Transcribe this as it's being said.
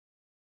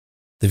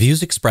The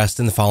views expressed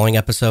in the following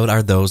episode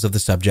are those of the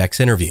subjects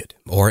interviewed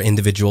or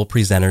individual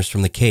presenters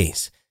from the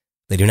case.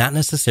 They do not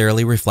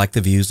necessarily reflect the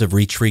views of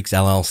Reach Freaks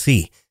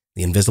LLC,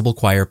 the Invisible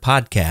Choir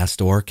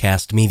podcast, or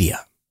Cast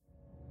Media.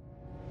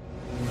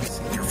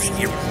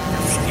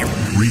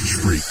 Reach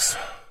Freaks.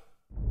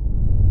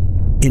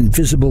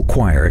 Invisible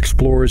Choir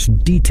explores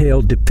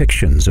detailed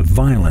depictions of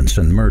violence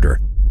and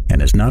murder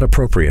and is not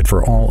appropriate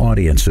for all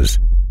audiences.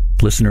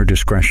 Listener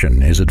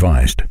discretion is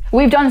advised.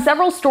 We've done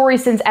several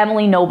stories since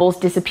Emily Noble's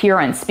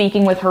disappearance,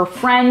 speaking with her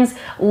friends,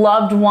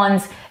 loved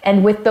ones,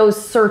 and with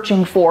those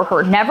searching for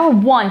her. Never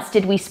once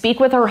did we speak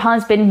with her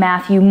husband,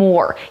 Matthew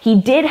Moore. He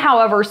did,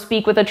 however,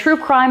 speak with a true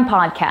crime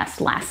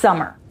podcast last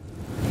summer.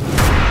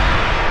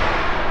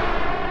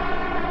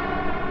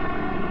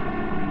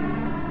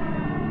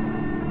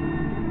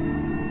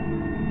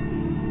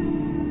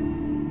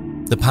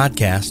 The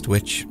podcast,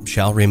 which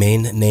shall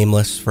remain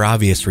nameless for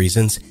obvious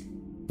reasons,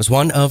 was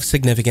one of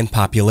significant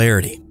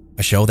popularity,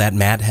 a show that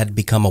Matt had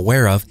become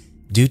aware of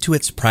due to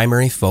its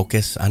primary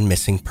focus on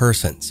missing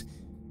persons.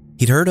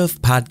 He'd heard of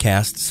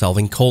podcasts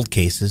solving cold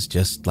cases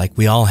just like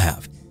we all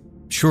have.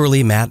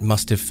 Surely Matt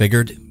must have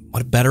figured,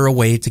 what a better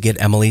way to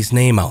get Emily's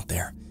name out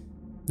there.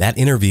 That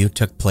interview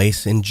took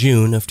place in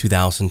June of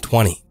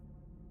 2020.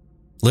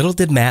 Little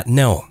did Matt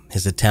know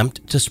his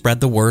attempt to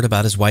spread the word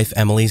about his wife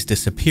Emily's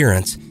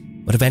disappearance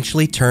would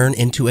eventually turn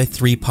into a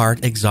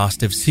 3-part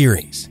exhaustive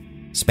series,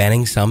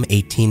 spanning some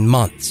 18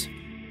 months,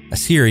 a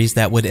series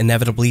that would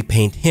inevitably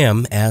paint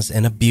him as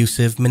an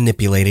abusive,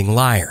 manipulating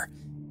liar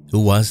who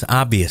was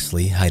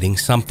obviously hiding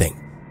something.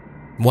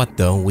 What,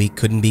 though, we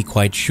couldn't be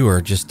quite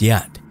sure just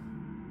yet.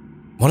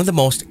 One of the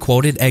most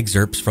quoted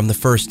excerpts from the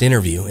first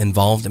interview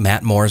involved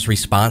Matt Moore's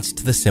response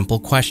to the simple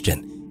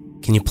question,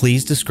 "Can you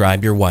please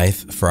describe your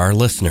wife for our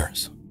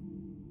listeners?"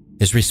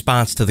 His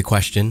response to the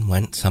question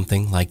went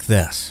something like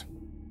this.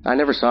 I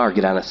never saw her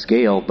get on a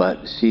scale,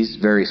 but she's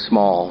very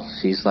small.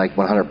 She's like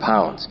 100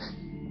 pounds.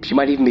 She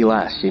might even be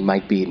less. She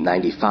might be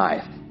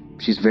 95.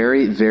 She's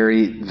very,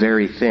 very,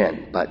 very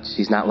thin, but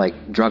she's not like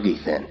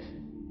druggy thin.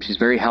 She's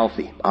very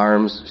healthy.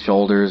 Arms,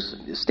 shoulders,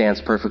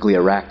 stands perfectly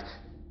erect.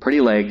 Pretty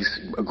legs,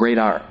 great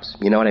arms.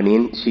 You know what I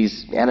mean?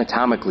 She's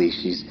anatomically,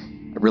 she's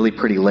a really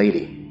pretty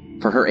lady.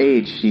 For her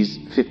age, she's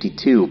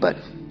 52, but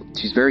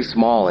she's very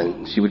small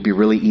and she would be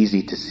really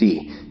easy to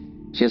see.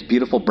 She has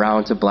beautiful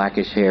brown to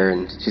blackish hair,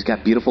 and she's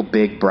got beautiful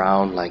big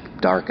brown,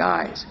 like dark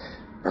eyes.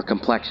 Her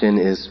complexion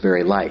is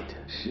very light.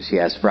 She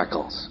has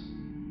freckles.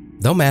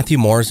 Though Matthew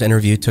Moore's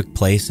interview took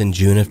place in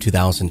June of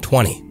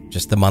 2020,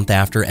 just the month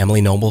after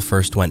Emily Noble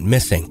first went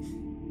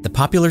missing, the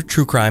popular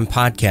true crime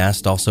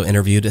podcast also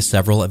interviewed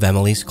several of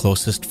Emily's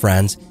closest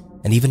friends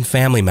and even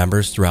family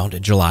members throughout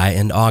July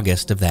and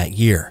August of that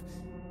year.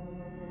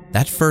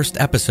 That first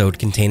episode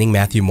containing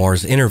Matthew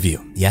Moore's interview,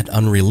 yet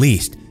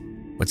unreleased,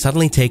 would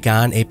suddenly take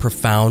on a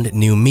profound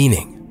new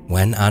meaning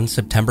when, on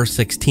September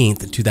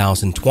 16th,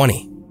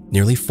 2020,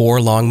 nearly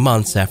 4 long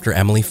months after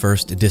Emily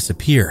first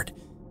disappeared,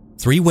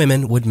 3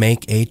 women would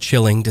make a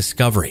chilling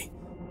discovery,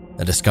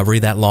 a discovery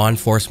that law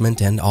enforcement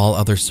and all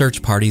other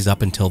search parties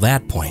up until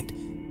that point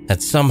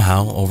had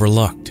somehow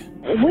overlooked.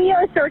 We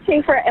are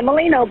searching for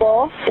Emily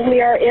Noble.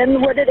 We are in the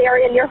wooded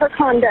area near her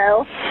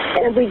condo,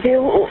 and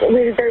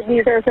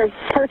there's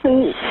a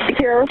person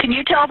here. Can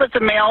you tell if it's a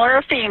male or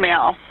a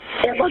female?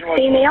 It looks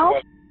female.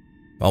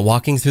 While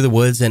walking through the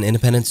woods, an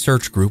independent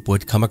search group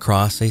would come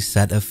across a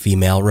set of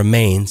female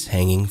remains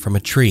hanging from a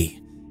tree.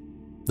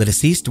 The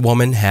deceased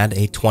woman had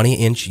a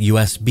 20-inch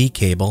USB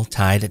cable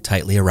tied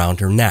tightly around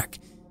her neck.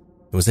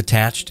 It was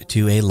attached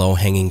to a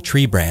low-hanging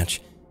tree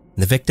branch,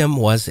 and the victim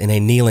was in a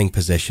kneeling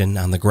position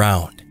on the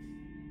ground.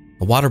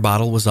 A water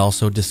bottle was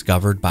also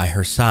discovered by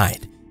her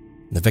side.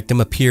 The victim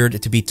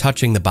appeared to be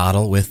touching the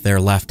bottle with their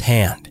left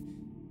hand.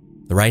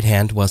 The right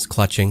hand was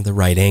clutching the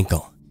right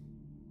ankle.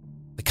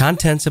 The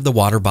contents of the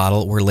water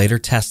bottle were later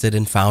tested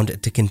and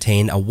found to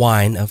contain a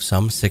wine of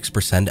some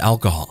 6%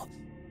 alcohol.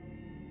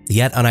 The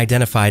yet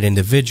unidentified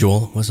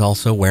individual was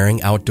also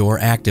wearing outdoor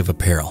active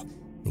apparel,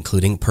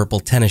 including purple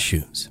tennis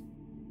shoes.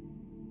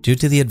 Due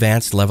to the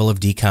advanced level of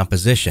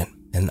decomposition,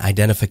 an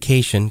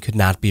identification could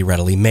not be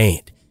readily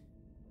made.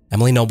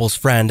 Emily Noble's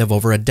friend of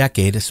over a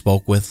decade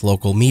spoke with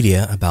local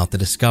media about the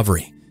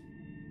discovery.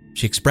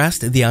 She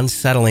expressed the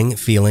unsettling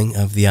feeling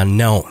of the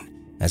unknown,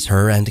 as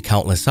her and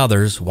countless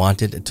others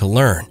wanted to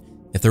learn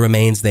if the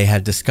remains they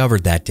had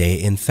discovered that day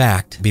in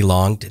fact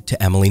belonged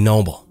to Emily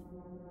Noble.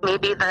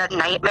 Maybe the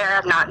nightmare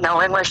of not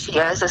knowing where she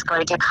is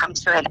going to come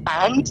to an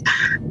end,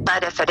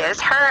 but if it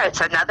is her, it's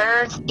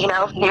another,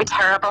 new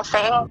terrible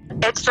thing.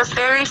 It's just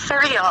very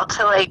surreal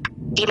to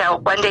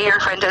one day your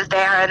friend is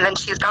there and then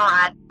she's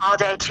gone. All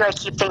day too, I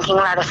keep thinking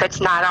that if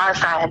it's not our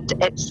friend,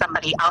 it's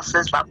somebody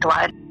else's loved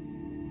one.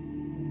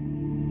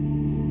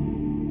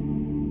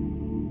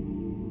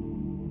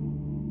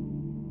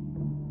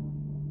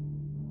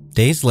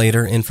 Days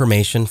later,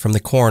 information from the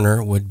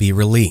coroner would be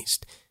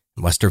released.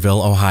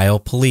 Westerville, Ohio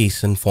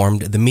police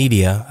informed the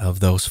media of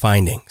those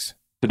findings.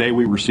 Today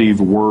we received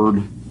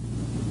word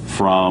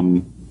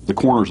from the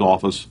coroner's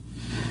office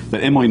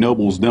that Emily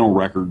Noble's dental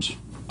records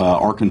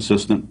are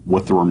consistent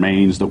with the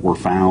remains that were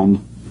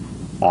found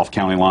off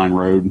County Line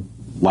Road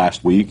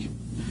last week.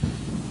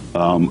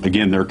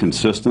 Again, they're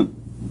consistent.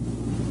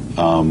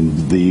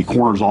 The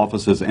coroner's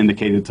office has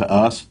indicated to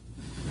us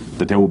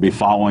that they will be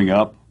following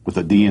up with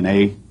a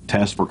DNA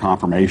test for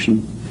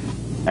confirmation.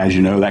 As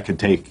you know, that could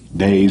take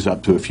days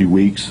up to a few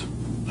weeks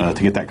to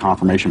get that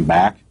confirmation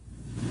back.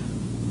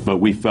 But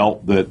we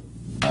felt that,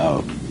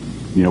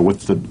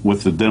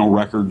 with the dental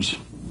records,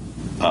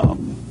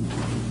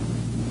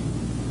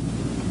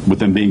 with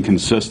them being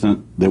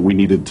consistent, that we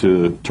needed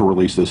to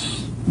release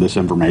this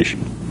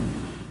information.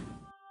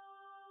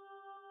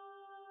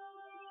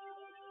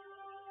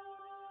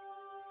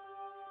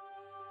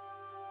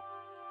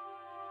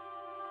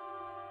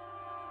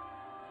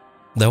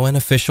 Though an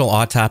official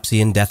autopsy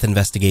and death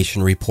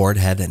investigation report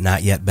had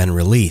not yet been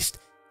released,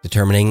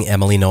 determining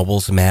Emily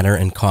Noble's manner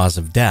and cause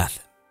of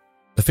death,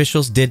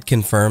 officials did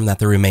confirm that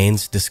the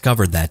remains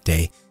discovered that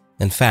day,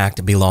 in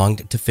fact,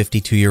 belonged to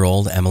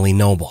 52-year-old Emily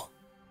Noble.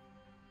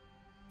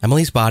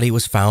 Emily's body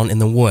was found in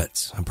the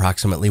woods,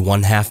 approximately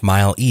 1/2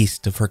 mile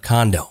east of her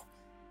condo.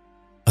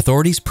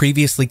 Authorities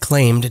previously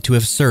claimed to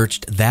have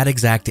searched that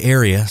exact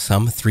area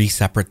some 3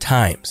 separate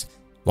times,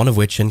 one of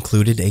which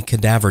included a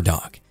cadaver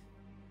dog.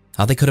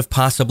 How they could have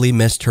possibly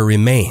missed her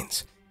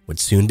remains would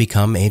soon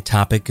become a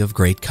topic of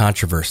great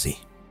controversy.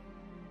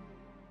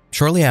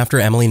 Shortly after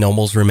Emily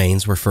Noble's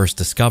remains were first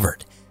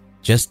discovered,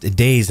 just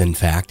days in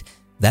fact,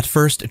 that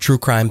first True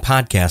Crime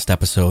podcast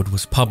episode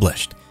was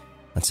published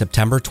on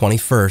September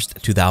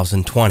 21st,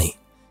 2020.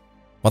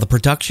 While the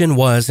production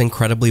was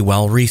incredibly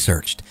well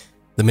researched,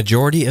 the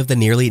majority of the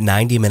nearly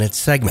 90-minute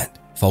segment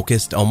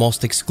focused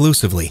almost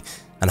exclusively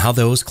on how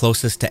those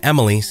closest to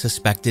Emily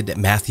suspected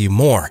Matthew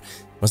Moore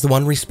was the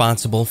one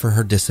responsible for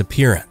her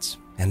disappearance,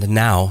 and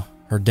now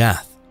her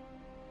death.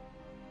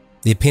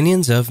 The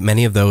opinions of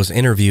many of those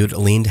interviewed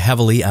leaned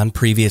heavily on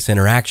previous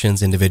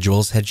interactions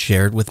individuals had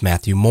shared with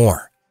Matthew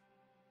Moore,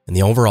 and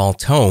the overall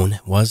tone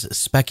was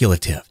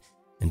speculative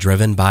and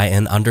driven by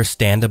an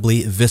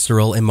understandably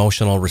visceral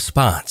emotional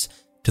response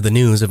to the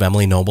news of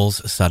Emily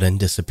Noble's sudden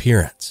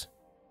disappearance.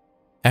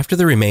 After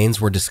the remains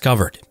were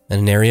discovered,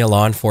 an area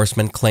law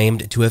enforcement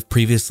claimed to have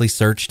previously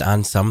searched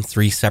on some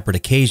 3 separate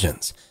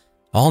occasions,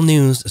 all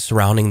news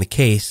surrounding the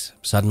case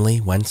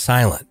suddenly went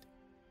silent.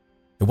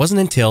 It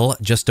wasn't until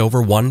just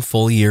over 1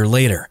 full year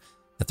later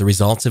that the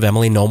results of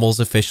Emily Noble's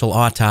official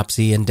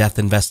autopsy and death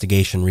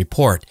investigation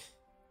report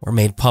were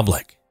made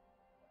public.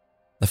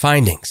 The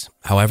findings,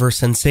 however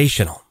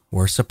sensational,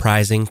 were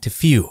surprising to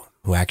few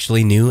who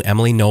actually knew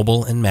Emily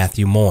Noble and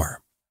Matthew Moore.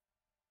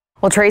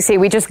 Well, Tracy,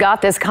 we just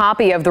got this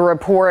copy of the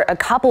report a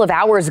couple of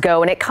hours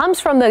ago, and it comes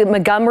from the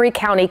Montgomery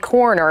County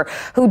coroner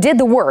who did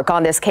the work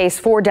on this case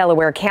for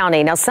Delaware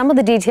County. Now, some of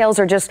the details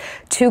are just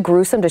too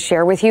gruesome to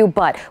share with you,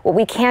 but what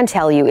we can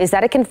tell you is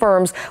that it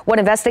confirms what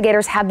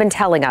investigators have been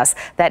telling us,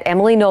 that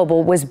Emily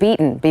Noble was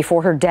beaten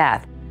before her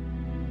death.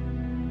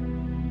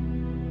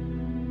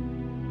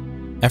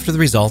 After the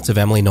results of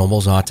Emily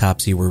Noble's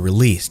autopsy were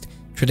released,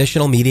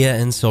 traditional media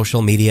and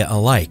social media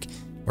alike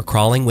were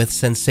crawling with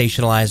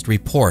sensationalized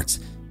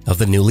reports of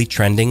the newly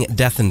trending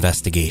death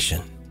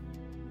investigation.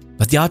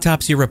 But the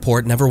autopsy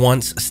report never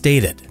once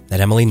stated that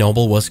Emily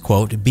Noble was,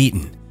 quote,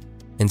 beaten.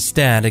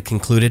 Instead, it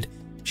concluded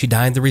she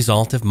died the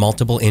result of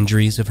multiple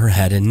injuries of her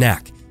head and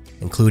neck,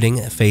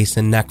 including face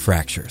and neck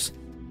fractures.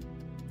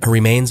 Her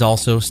remains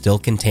also still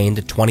contained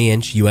a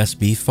 20-inch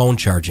USB phone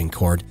charging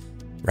cord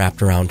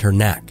wrapped around her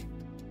neck.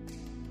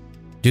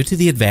 Due to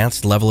the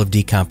advanced level of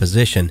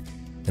decomposition,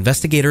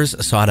 investigators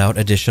sought out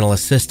additional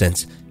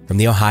assistance from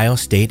the Ohio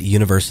State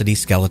University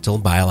Skeletal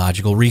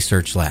Biological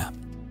Research Lab.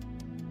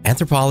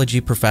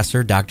 Anthropology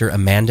professor Dr.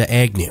 Amanda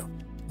Agnew,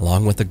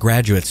 along with a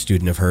graduate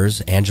student of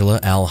hers, Angela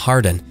L.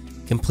 Hardin,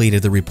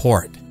 completed the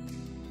report.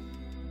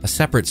 A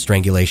separate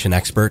strangulation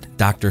expert,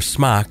 Dr.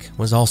 Smock,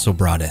 was also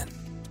brought in.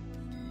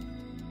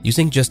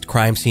 Using just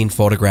crime scene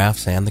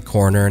photographs and the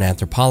coroner and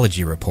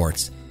anthropology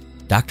reports,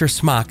 Dr.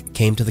 Smock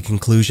came to the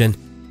conclusion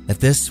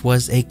that this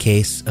was a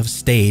case of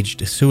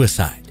staged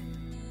suicide.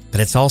 But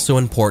it's also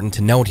important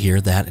to note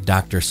here that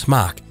Dr.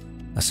 Smock,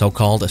 a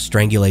so-called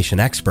strangulation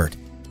expert,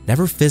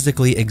 never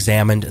physically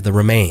examined the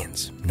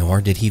remains, nor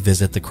did he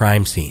visit the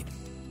crime scene.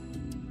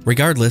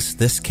 Regardless,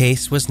 this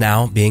case was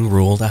now being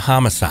ruled a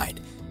homicide,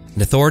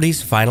 and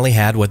authorities finally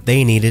had what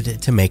they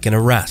needed to make an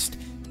arrest.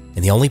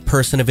 And the only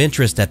person of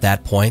interest at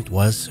that point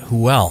was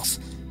who else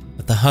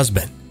but the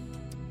husband,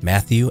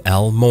 Matthew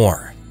L.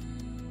 Moore.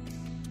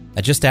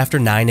 At just after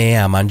 9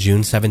 a.m. on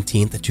June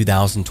 17,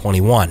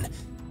 2021,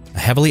 a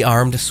heavily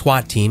armed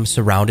SWAT team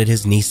surrounded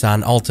his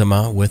Nissan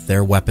Altima with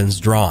their weapons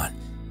drawn,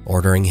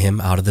 ordering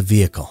him out of the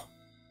vehicle.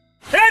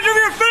 Hands over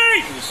your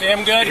feet! Can you see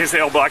him good? His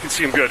elbow, I can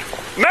see him good.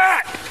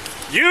 Matt,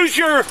 use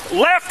your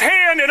left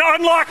hand and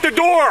unlock the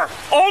door.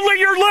 Only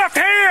your left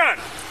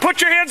hand. Put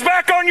your hands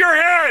back on your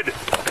head.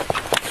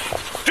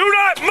 Do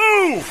not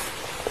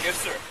move.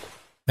 Yes, sir.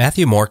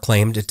 Matthew Moore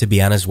claimed to be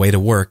on his way to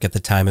work at the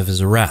time of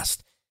his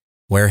arrest.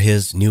 Where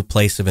his new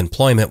place of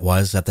employment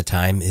was at the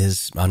time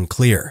is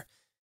unclear.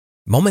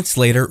 Moments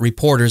later,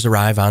 reporters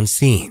arrive on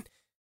scene,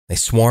 They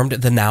swarmed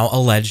the now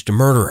alleged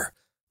murderer,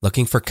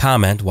 looking for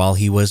comment while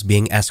he was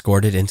being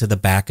escorted into the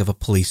back of a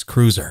police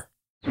cruiser.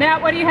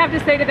 Matt, what do you have to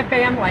say to the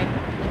family?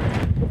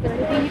 Is there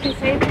anything you can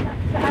say to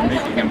them?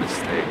 Making a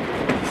mistake.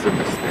 It's a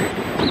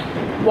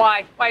mistake.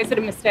 Why? Why is it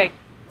a mistake?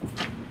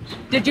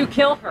 Did you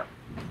kill her?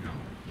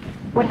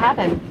 What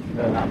happened?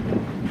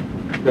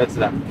 That's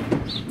that.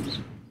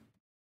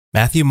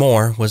 Matthew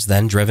Moore was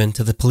then driven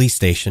to the police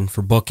station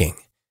for booking.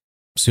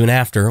 Soon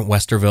after,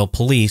 Westerville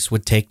police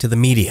would take to the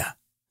media,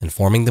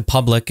 informing the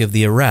public of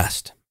the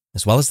arrest,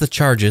 as well as the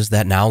charges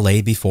that now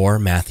lay before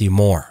Matthew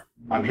Moore.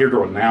 I'm here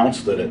to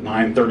announce that at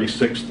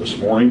 9:36 this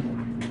morning,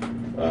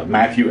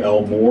 Matthew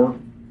L. Moore,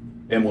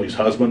 Emily's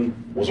husband,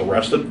 was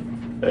arrested.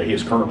 He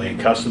is currently in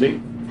custody.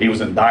 He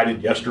was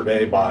indicted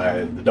yesterday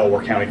by the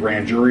Delaware County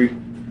Grand Jury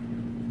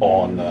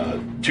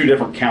on 2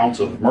 different counts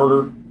of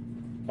murder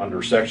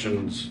under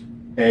sections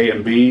A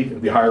and B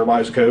of the Ohio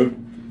Revised Code,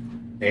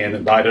 and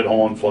indicted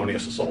on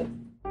felonious assault.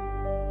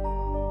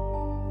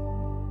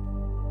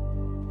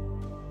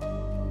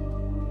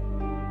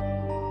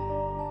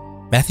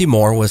 Matthew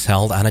Moore was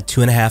held on a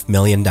 $2.5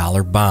 million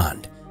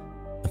bond.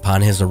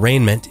 Upon his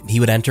arraignment, he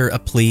would enter a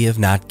plea of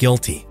not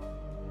guilty.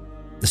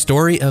 The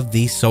story of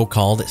the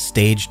so-called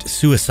staged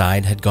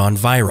suicide had gone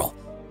viral,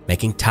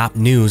 making top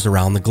news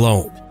around the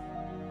globe.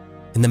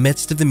 In the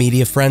midst of the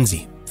media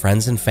frenzy,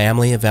 friends and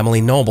family of Emily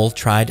Noble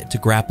tried to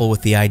grapple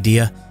with the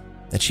idea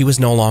that she was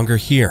no longer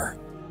here,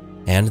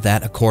 and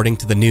that, according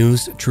to the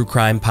news, true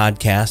crime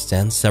podcasts,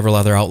 and several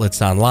other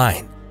outlets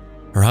online,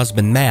 her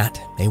husband Matt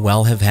may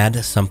well have had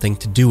something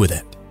to do with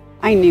it.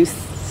 I knew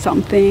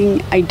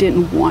something. I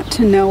didn't want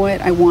to know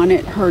it. I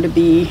wanted her to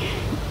be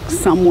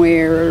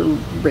somewhere,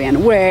 ran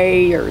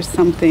away or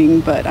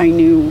something, but I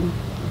knew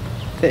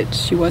that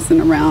she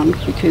wasn't around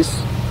because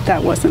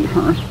that wasn't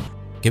her.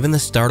 Given the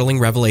startling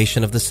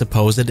revelation of the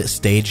supposed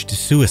staged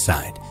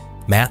suicide,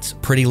 Matt's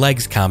pretty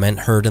legs comment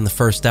heard in the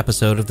first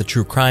episode of the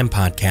True Crime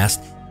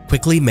podcast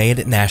quickly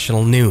made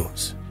national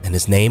news, and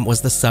his name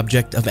was the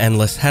subject of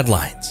endless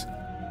headlines,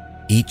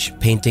 each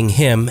painting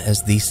him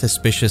as the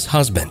suspicious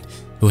husband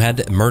who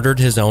had murdered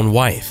his own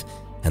wife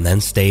and then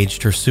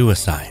staged her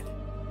suicide.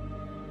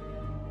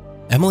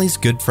 Emily's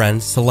good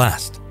friend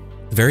Celeste,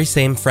 the very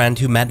same friend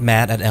who met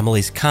Matt at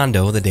Emily's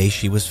condo the day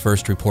she was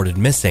first reported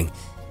missing,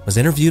 was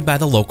interviewed by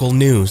the local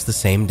news the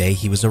same day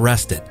he was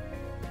arrested.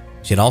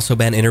 She had also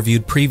been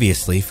interviewed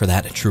previously for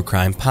that True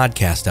Crime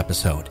podcast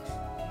episode.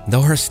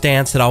 Though her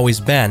stance had always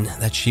been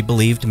that she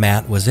believed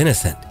Matt was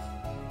innocent,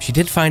 she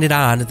did find it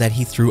odd that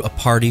he threw a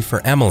party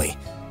for Emily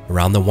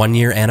around the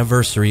 1-year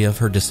anniversary of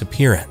her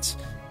disappearance,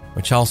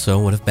 which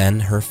also would have been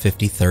her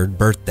 53rd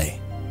birthday.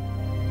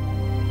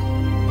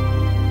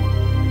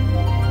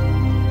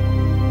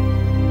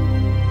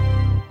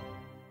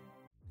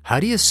 How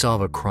do you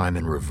solve a crime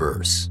in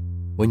reverse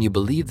when you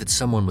believe that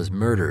someone was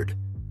murdered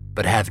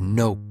but have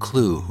no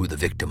clue who the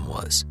victim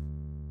was?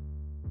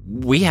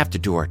 We have to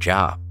do our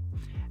job,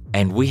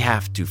 and we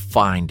have to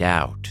find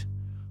out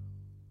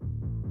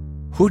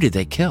who did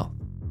they kill,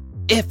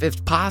 if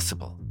it's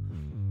possible.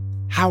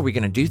 How are we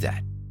going to do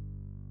that?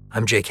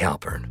 I'm Jake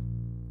Halpern,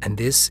 and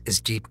this is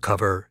Deep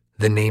Cover: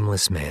 The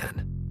Nameless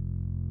Man.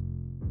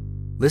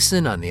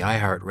 Listen on the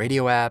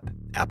iHeartRadio app,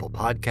 Apple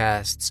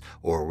Podcasts,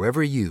 or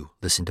wherever you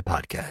listen to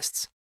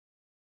podcasts.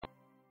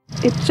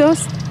 It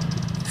just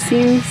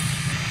seems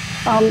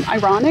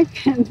ironic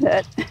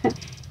that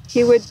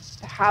he would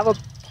have a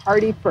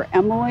party for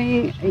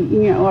Emily,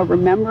 a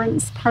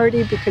remembrance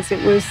party, because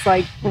it was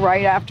like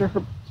right after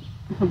her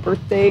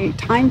birthday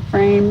time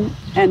frame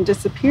and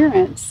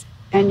disappearance,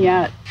 and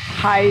yet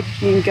hide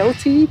being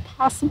guilty,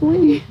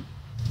 possibly.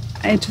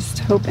 I just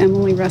hope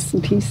Emily rests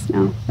in peace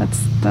now.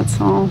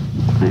 That's all.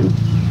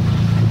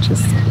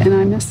 And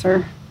I miss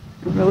her.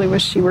 I really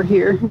wish she were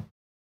here.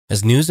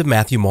 As news of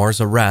Matthew Moore's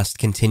arrest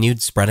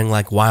continued spreading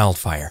like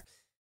wildfire,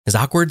 his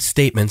awkward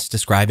statements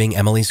describing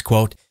Emily's,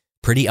 quote,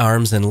 pretty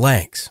arms and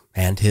legs,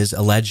 and his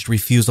alleged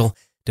refusal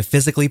to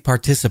physically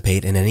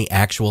participate in any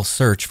actual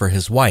search for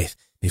his wife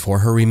before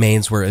her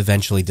remains were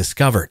eventually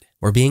discovered,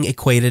 were being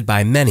equated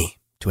by many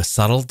to a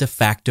subtle de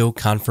facto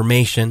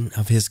confirmation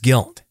of his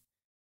guilt.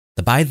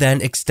 The by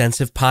then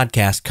extensive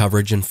podcast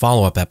coverage and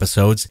follow-up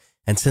episodes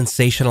and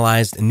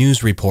sensationalized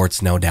news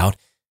reports, no doubt,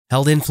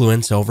 held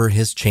influence over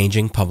his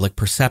changing public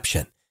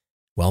perception,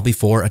 well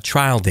before a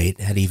trial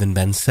date had even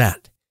been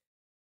set.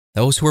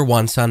 Those who were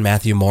once on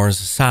Matthew Moore's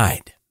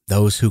side,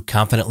 those who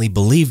confidently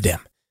believed him,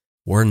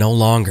 were no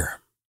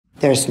longer.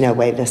 There's no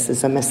way this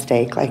is a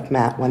mistake, like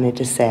Matt wanted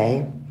to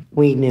say.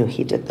 We knew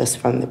he did this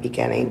from the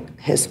beginning.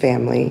 His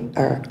family,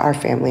 or our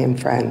family and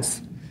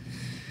friends.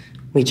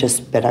 We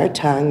just bit our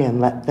tongue and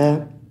let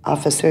the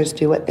officers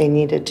do what they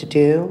needed to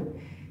do.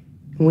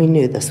 We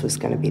knew this was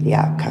going to be the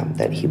outcome,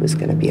 that he was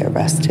going to be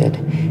arrested,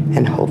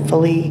 and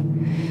hopefully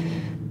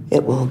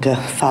it will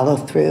follow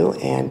through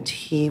and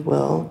he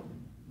will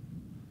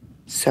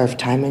serve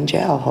time in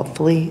jail,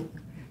 hopefully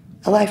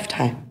a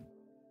lifetime.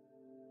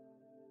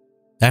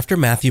 After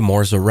Matthew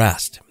Moore's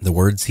arrest, the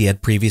words he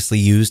had previously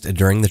used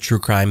during the True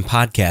Crime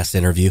podcast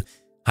interview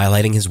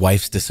highlighting his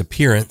wife's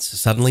disappearance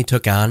suddenly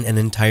took on an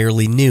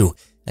entirely new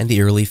and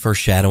eerily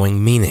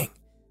foreshadowing meaning.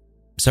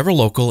 Several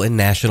local and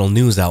national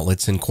news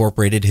outlets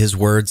incorporated his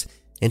words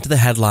into the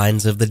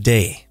headlines of the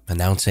day,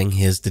 announcing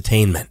his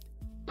detainment.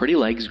 Pretty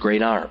legs,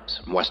 great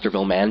arms.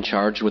 Westerville man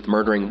charged with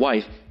murdering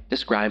wife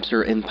describes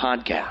her in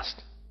podcast.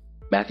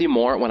 Matthew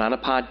Moore went on a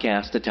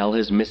podcast to tell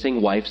his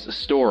missing wife's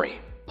story.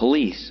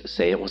 Police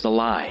say it was a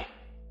lie.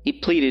 He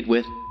pleaded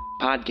with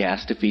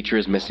podcast to feature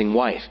his missing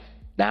wife.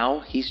 Now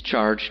he's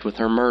charged with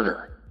her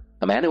murder.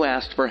 A man who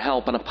asked for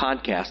help on a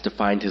podcast to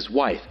find his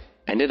wife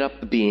ended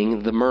up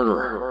being the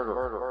murderer.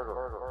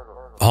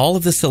 All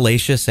of the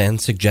salacious and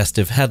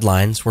suggestive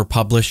headlines were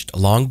published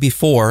long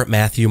before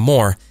Matthew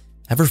Moore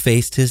ever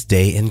faced his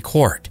day in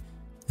court,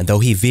 and though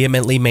he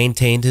vehemently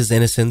maintained his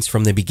innocence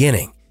from the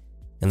beginning,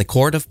 in the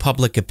court of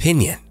public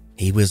opinion,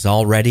 he was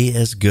already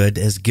as good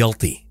as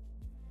guilty.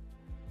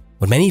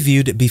 What many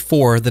viewed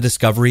before the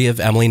discovery of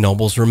Emily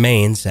Noble's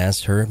remains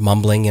as her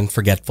mumbling and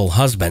forgetful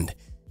husband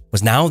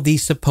was now the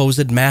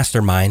supposed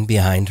mastermind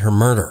behind her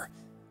murder.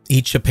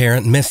 Each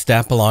apparent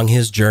misstep along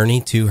his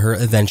journey to her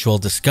eventual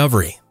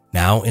discovery,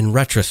 now in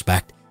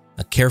retrospect,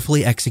 a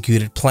carefully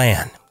executed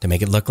plan to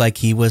make it look like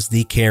he was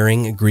the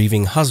caring,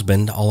 grieving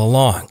husband all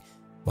along,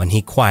 when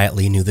he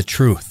quietly knew the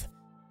truth.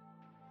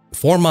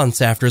 4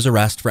 months after his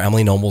arrest for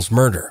Emily Noble's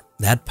murder,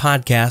 that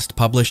podcast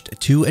published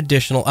 2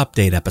 additional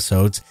update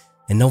episodes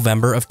in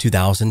November of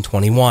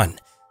 2021,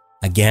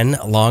 again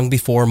long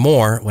before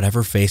Moore would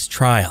ever face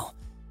trial.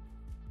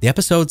 The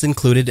episodes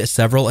included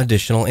several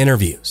additional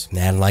interviews,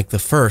 and like the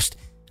first,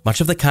 much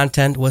of the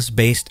content was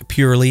based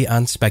purely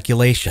on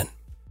speculation.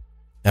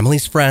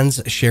 Emily's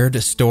friends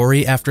shared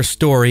story after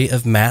story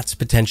of Matt's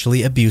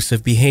potentially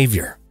abusive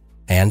behavior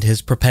and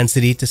his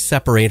propensity to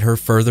separate her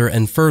further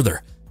and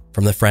further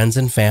from the friends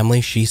and family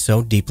she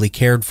so deeply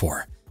cared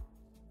for.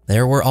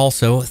 There were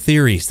also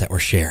theories that were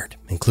shared,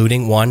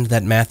 including one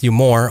that Matthew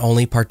Moore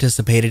only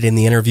participated in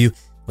the interview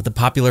with the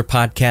popular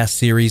podcast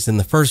series in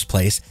the first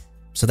place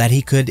so that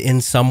he could in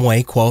some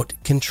way, quote,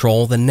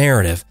 control the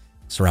narrative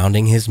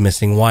surrounding his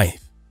missing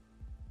wife.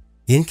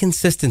 The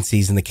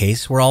inconsistencies in the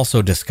case were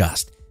also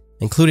discussed,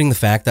 including the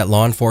fact that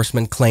law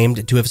enforcement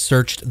claimed to have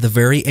searched the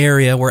very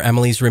area where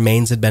Emily's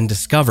remains had been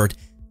discovered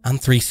on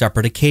 3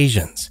 separate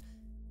occasions.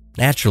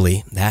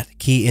 Naturally, that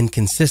key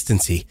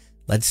inconsistency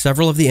led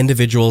several of the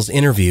individuals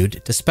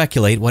interviewed to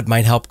speculate what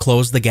might help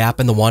close the gap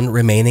in the one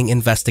remaining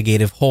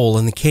investigative hole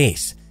in the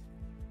case.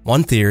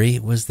 One theory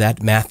was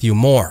that Matthew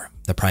Moore,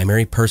 the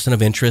primary person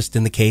of interest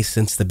in the case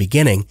since the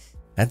beginning,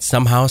 had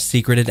somehow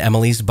secreted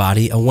Emily's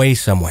body away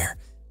somewhere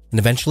and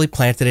eventually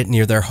planted it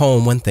near their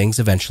home when things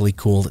eventually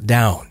cooled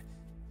down.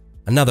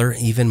 Another,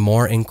 even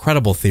more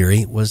incredible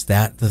theory was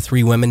that the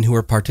 3 women who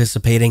were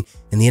participating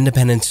in the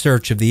independent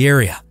search of the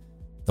area,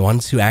 the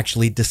ones who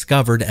actually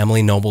discovered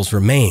Emily Noble's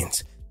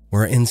remains,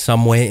 were in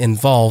some way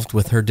involved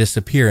with her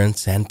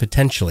disappearance and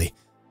potentially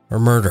her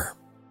murder.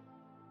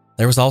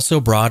 There was also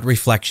broad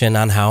reflection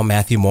on how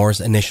Matthew Moore's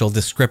initial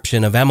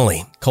description of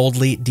Emily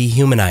coldly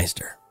dehumanized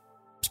her.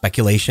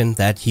 Speculation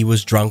that he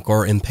was drunk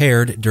or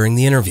impaired during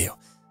the interview.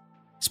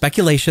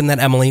 Speculation that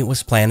Emily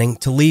was planning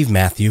to leave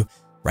Matthew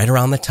right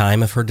around the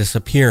time of her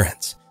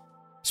disappearance.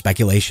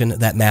 Speculation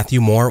that Matthew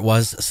Moore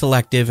was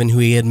selective in who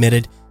he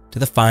admitted to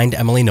the Find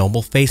Emily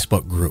Noble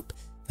Facebook group,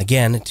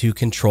 again to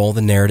control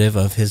the narrative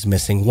of his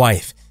missing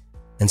wife,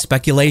 and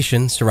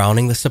speculation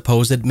surrounding the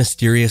supposed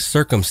mysterious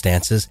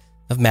circumstances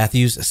of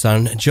Matthew's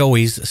son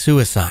Joey's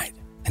suicide,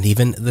 and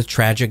even the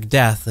tragic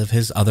death of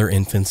his other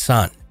infant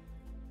son.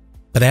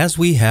 But as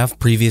we have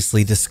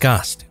previously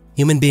discussed,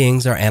 human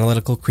beings are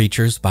analytical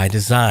creatures by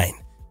design.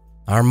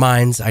 Our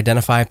minds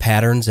identify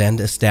patterns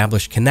and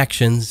establish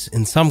connections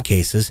in some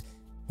cases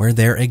where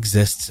there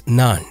exists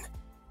none.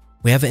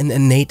 We have an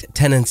innate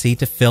tendency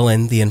to fill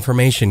in the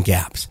information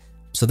gaps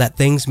so that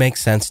things make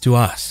sense to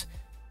us.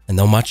 And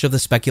though much of the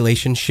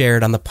speculation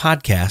shared on the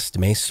podcast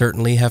may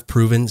certainly have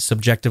proven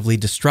subjectively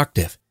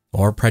destructive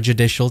or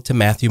prejudicial to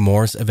Matthew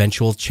Moore's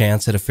eventual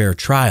chance at a fair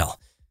trial,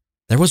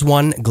 there was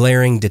one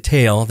glaring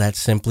detail that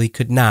simply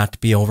could not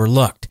be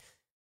overlooked,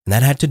 and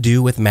that had to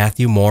do with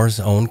Matthew Moore's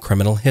own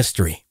criminal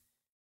history.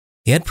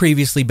 He had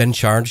previously been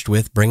charged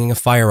with bringing a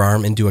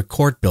firearm into a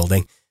court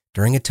building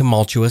during a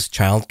tumultuous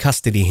child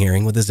custody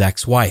hearing with his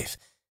ex-wife,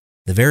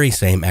 the very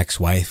same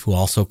ex-wife who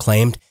also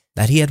claimed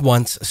that he had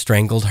once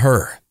strangled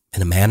her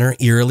in a manner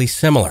eerily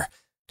similar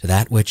to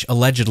that which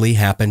allegedly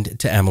happened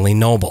to Emily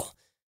Noble.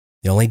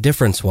 The only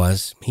difference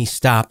was he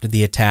stopped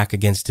the attack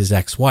against his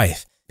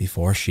ex-wife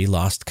before she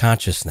lost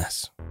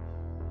consciousness.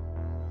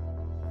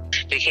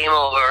 He came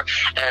over,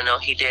 and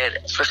he did.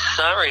 For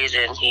some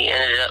reason, he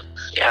ended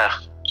up,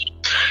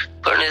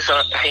 putting his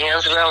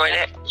hands around my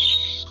neck,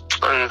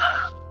 and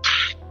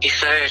he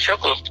started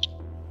choking,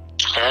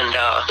 and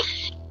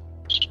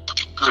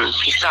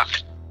he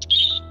stopped.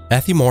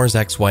 Matthew Moore's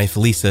ex-wife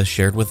Lisa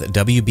shared with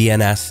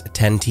WBNS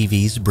 10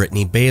 TV's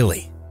Brittany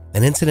Bailey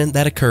an incident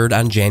that occurred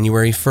on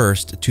January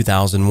 1st,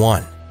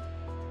 2001.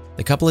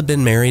 The couple had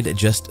been married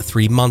just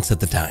 3 months at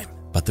the time,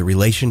 but the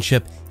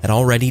relationship had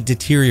already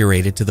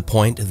deteriorated to the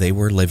point they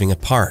were living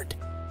apart.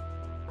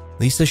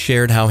 Lisa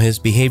shared how his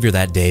behavior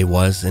that day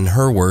was, in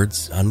her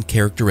words,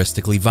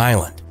 uncharacteristically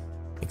violent,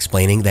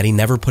 explaining that he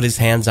never put his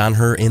hands on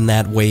her in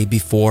that way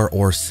before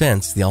or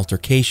since the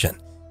altercation.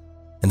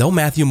 And though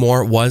Matthew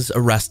Moore was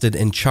arrested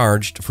and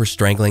charged for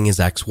strangling his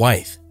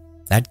ex-wife,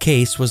 that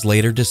case was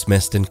later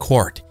dismissed in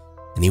court,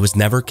 and he was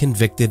never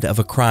convicted of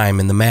a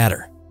crime in the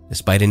matter,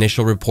 despite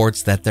initial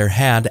reports that there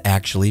had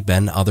actually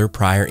been other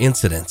prior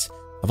incidents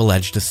of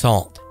alleged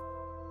assault.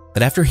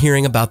 But after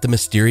hearing about the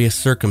mysterious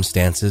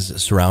circumstances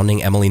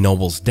surrounding Emily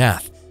Noble's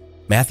death,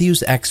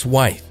 Matthew's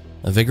ex-wife,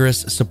 a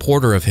vigorous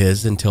supporter of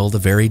his until the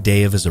very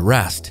day of his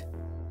arrest,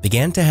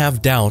 began to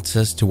have doubts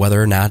as to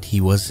whether or not he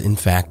was in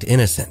fact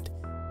innocent,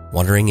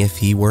 wondering if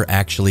he were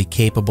actually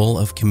capable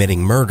of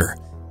committing murder,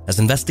 as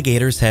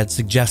investigators had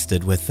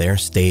suggested with their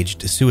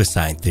staged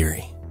suicide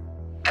theory.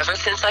 Ever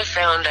since I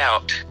found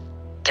out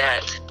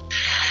that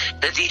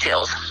the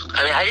details,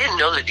 I didn't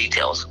know the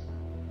details.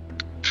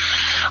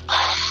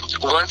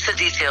 Once the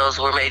details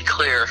were made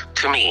clear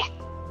to me,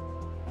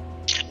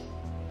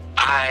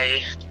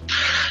 I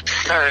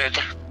started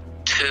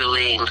to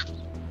lean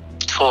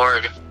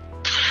toward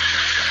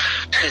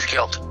his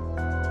guilt.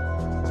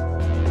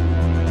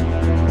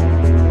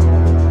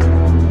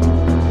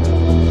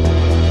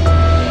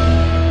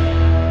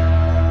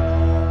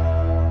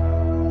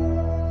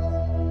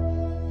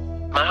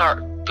 My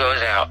heart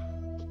goes out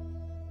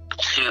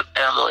to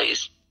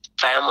Emily's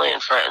family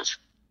and friends.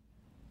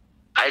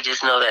 I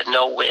just know that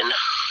no win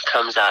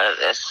comes out of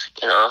this,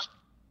 No,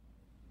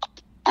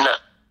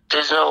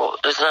 there's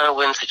not a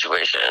win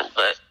situation,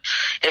 but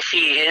if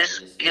he is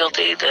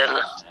guilty, then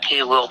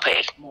he will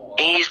pay. And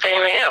he's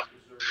paying right now.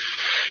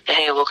 And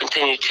he will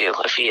continue to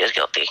if he is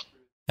guilty.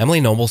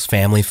 Emily Noble's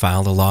family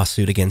filed a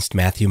lawsuit against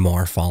Matthew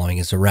Moore following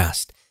his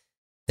arrest.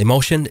 They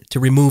motioned to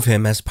remove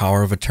him as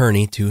power of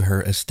attorney to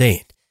her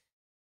estate.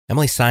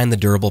 Emily signed the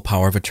durable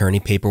power of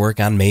attorney paperwork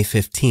on May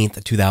 15,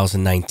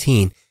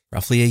 2019,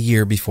 roughly a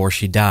year before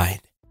she died.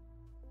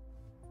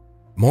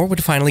 Moore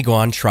would finally go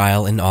on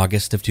trial in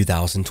August of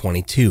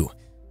 2022.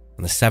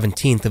 On the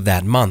 17th of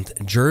that month,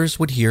 jurors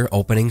would hear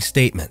opening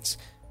statements.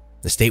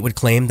 The state would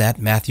claim that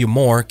Matthew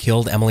Moore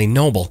killed Emily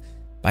Noble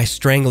by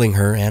strangling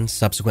her and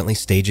subsequently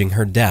staging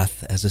her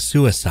death as a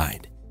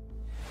suicide.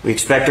 We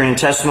expect during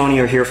testimony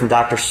you'll hear from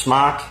Dr.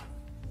 Smock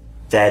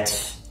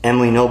that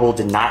Emily Noble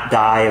did not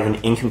die of an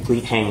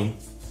incomplete hanging,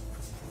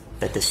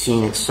 that the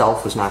scene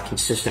itself was not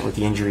consistent with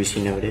the injuries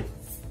he noted,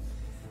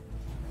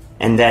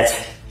 and that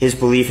his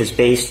belief is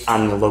based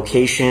on the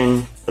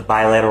location, the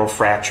bilateral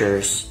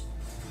fractures,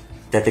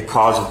 that the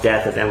cause of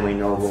death of Emily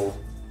Noble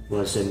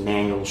was a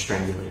manual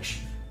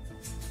strangulation.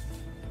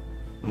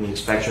 And we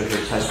expect your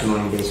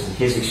testimony based on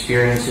his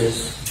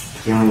experiences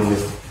dealing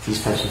with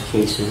these types of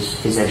cases,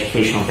 his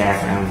educational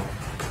background,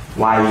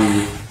 why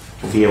you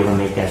will be able to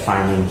make that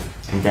finding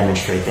and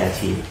demonstrate that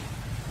to you.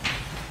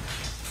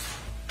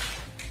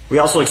 We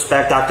also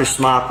expect Dr.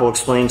 Smock will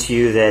explain to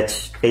you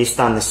that based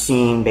on the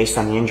scene, based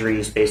on the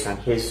injuries, based on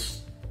his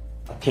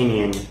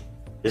opinion,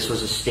 this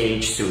was a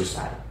staged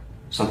suicide,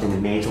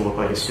 something made to look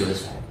like a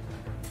suicide.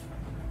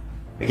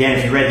 Again,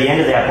 if you read the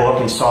end of that book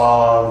and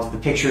saw the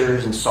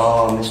pictures and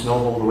saw Miss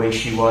Noble the way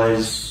she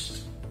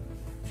was,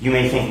 you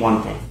may think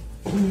one thing.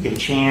 But when you get a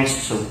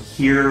chance to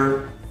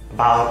hear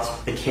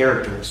about the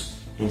characters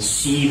and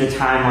see the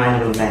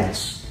timeline of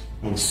events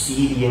and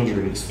see the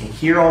injuries and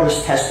hear all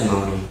this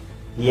testimony,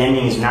 the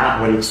ending is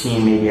not what it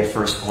seemed maybe at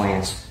first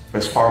glance, but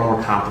it's far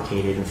more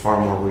complicated and far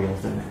more real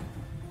than that.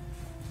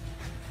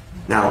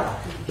 Now,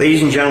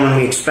 ladies and gentlemen,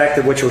 we expect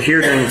that what you'll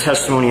hear during the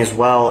testimony as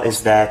well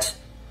is that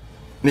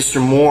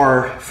Mr.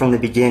 Moore, from the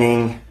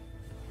beginning,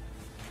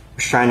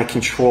 was trying to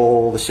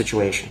control the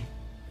situation.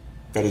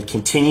 That he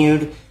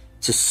continued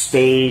to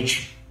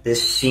stage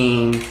this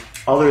scene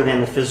other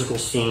than the physical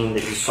scene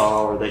that you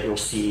saw or that you'll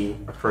see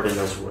occurred in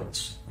those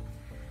woods.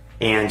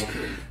 And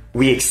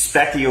we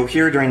expect that you'll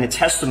hear during the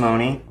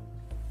testimony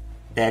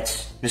that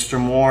Mr.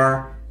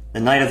 Moore,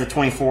 the night of the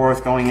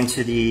 24th going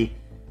into the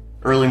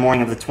early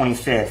morning of the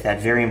 25th,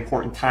 that very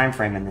important time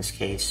frame in this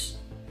case,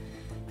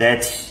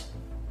 that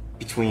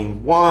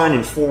between 1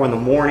 and 4 in the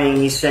morning,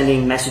 he's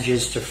sending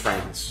messages to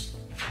friends,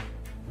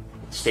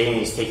 stating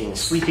he's taking a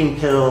sleeping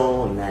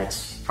pill and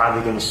that's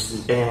probably going to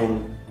sleep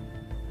in.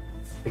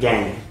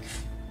 Again,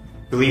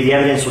 I believe the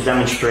evidence will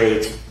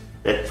demonstrate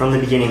that from the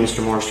beginning,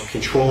 Mr. Moore is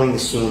controlling the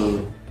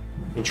scene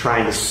and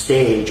trying to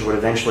stage what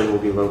eventually will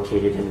be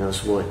located in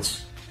those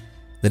woods.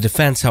 The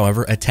defense,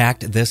 however,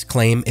 attacked this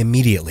claim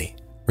immediately,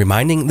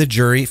 reminding the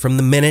jury from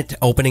the minute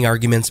opening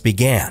arguments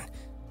began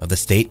of the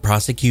state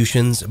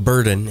prosecution's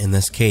burden in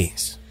this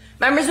case.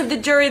 Members of the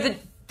jury,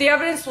 the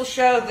evidence will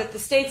show that the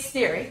state's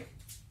theory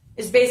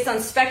is based on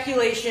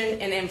speculation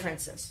and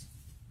inferences.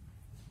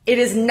 It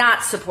is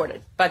not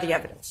supported by the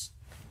evidence.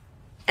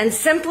 And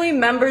simply,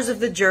 members of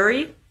the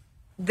jury,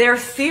 their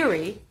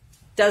theory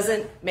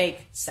doesn't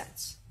make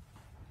sense.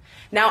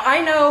 Now,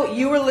 I know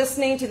you were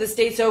listening to the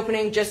state's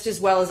opening just as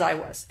well as I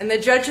was, and the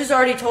judge has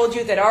already told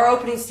you that our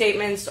opening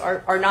statements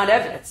are not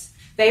evidence.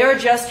 They are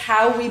just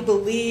how we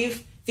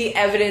believe the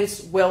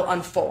evidence will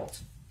unfold.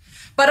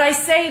 But I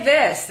say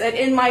this, that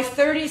in my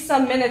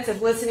 30-some minutes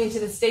of listening to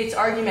the state's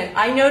argument,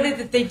 I noted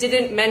that they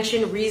didn't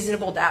mention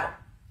reasonable doubt.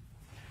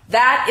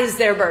 That is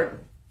their burden.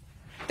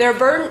 Their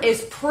burden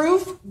is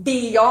proof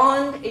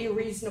beyond a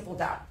reasonable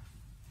doubt.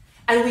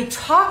 And we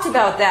talked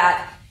about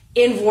that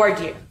in voir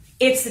dire.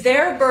 It's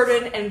their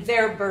burden and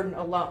their burden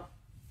alone.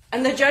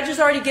 And the judge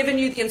has already given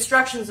you the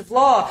instructions of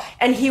law,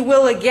 and he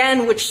will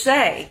again, which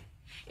say,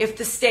 if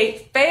the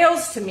state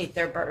fails to meet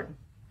their burden,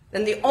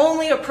 then the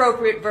only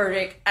appropriate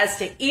verdict as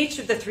to each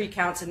of the 3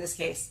 counts in this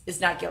case is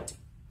not guilty.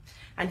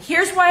 And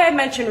here's why I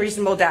mention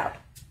reasonable doubt,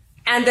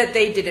 and that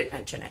they didn't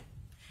mention it,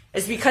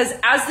 is because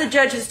as the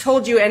judge has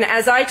told you, and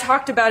as I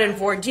talked about in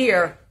voir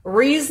dire,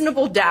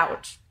 reasonable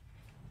doubt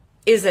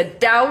is a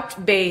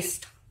doubt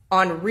based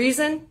on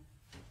reason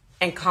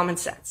and common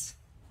sense.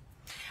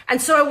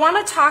 And so I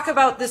want to talk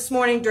about this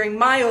morning during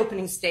my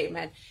opening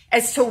statement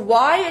as to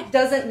why it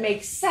doesn't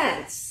make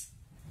sense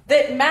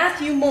that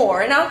Matthew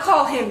Moore, and I'll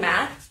call him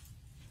Matt,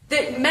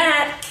 that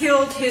Matt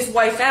killed his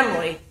wife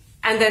Emily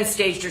and then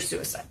staged her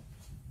suicide.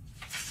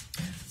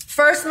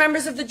 First,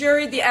 members of the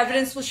jury, the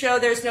evidence will show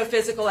there's no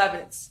physical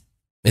evidence.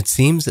 It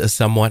seems a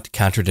somewhat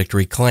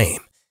contradictory claim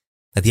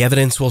that the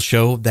evidence will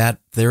show that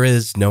there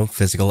is no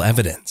physical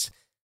evidence.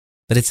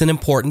 But it's an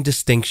important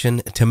distinction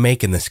to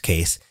make in this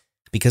case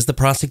because the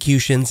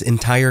prosecution's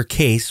entire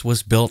case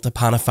was built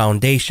upon a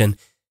foundation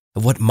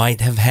of what might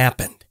have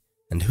happened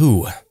and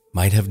who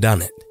might have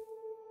done it.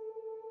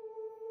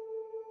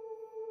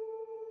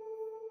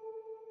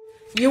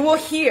 You will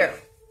hear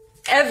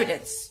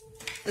evidence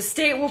the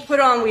state will put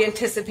on, we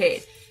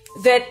anticipate,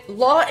 that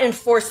law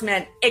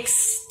enforcement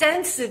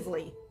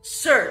extensively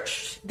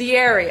searched the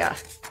area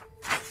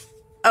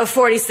of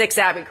 46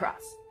 Abbey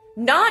Cross.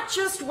 Not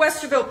just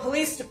Westerville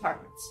Police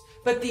Departments,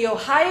 but the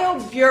Ohio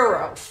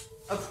Bureau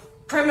of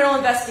Criminal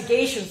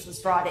Investigations was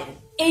brought in.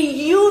 A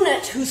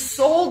unit whose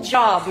sole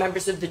job,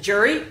 members of the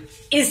jury,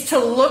 is to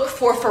look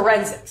for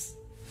forensics.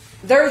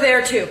 They're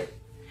there too.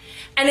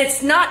 And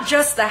it's not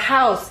just the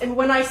house. And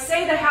when I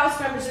say the house,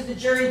 members of the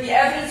jury, the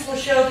evidence will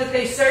show that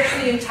they searched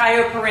the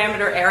entire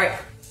perimeter area.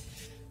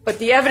 But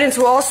the evidence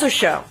will also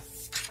show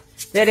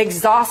that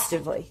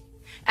exhaustively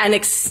and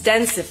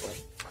extensively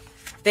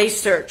they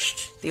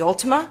searched the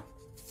Ultima,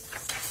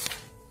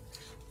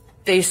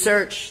 they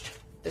searched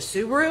the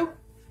Subaru,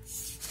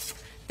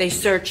 they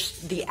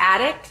searched the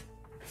attic,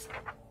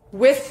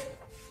 with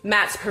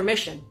Matt's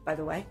permission, by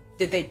the way,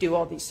 did they do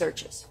all these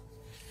searches.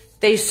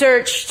 They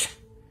searched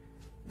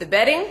the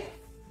bedding,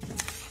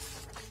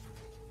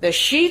 the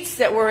sheets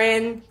that were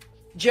in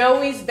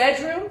Joey's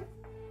bedroom,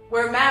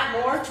 where Matt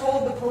Moore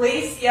told the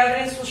police the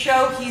evidence will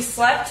show he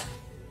slept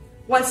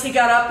once he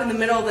got up in the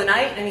middle of the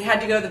night and he had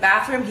to go to the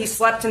bathroom. He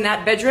slept in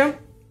that bedroom.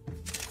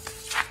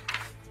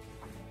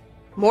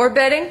 More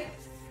bedding.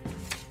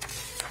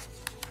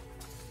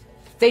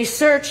 They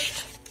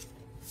searched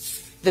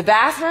the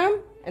bathroom,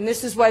 and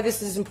this is why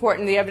this is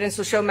important. The evidence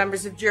will show,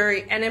 members of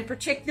jury, and in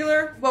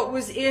particular, what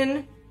was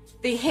in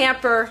the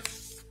hamper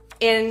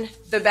in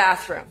the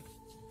bathroom,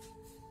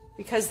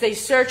 because they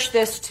searched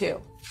this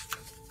too.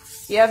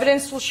 The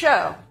evidence will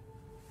show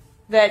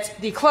that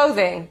the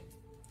clothing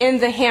in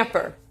the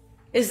hamper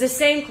is the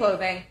same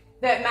clothing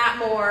that Matt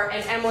Moore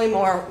and Emily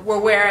Moore were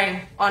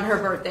wearing on her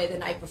birthday the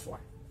night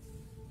before,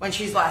 when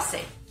she's last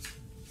seen.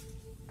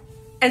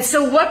 And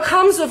so what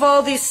comes of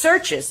all these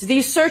searches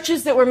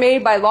that were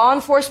made by law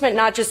enforcement,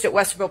 not just at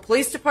Westerville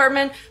Police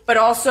Department, but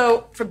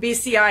also for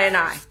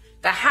BCI&I,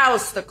 the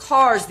house, the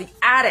cars, the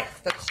attic,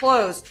 the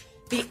clothes,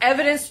 the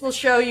evidence will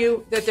show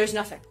you that there's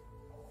nothing.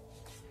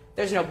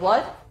 There's no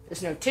blood,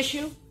 there's no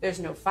tissue, there's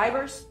no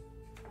fibers,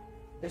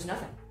 there's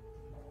nothing.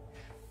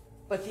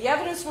 But the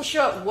evidence will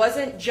show it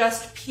wasn't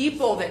just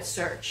people that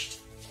searched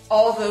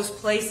all those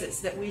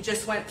places that we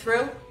just went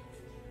through.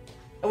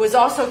 It was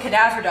also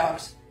cadaver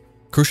dogs.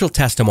 Crucial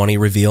testimony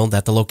revealed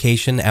that the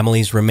location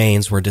Emily's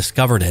remains were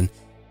discovered in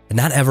had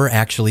not ever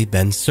actually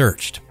been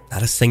searched,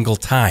 not a single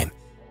time,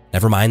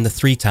 never mind the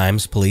 3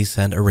 times police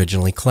had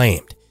originally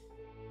claimed.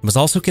 It was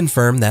also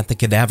confirmed that the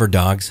cadaver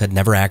dogs had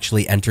never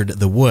actually entered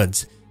the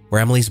woods where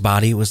Emily's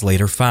body was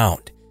later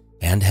found,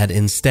 and had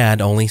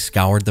instead only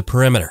scoured the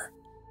perimeter.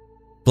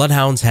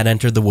 Bloodhounds had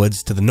entered the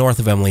woods to the north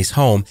of Emily's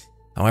home,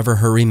 however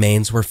her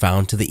remains were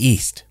found to the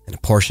east, in a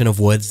portion of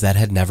woods that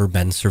had never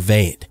been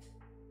surveyed.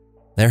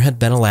 There had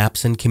been a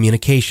lapse in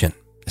communication,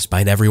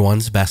 despite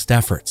everyone's best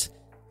efforts,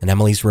 and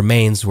Emily's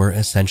remains were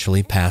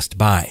essentially passed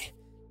by.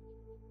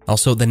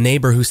 Also, the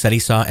neighbor who said he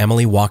saw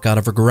Emily walk out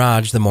of her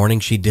garage the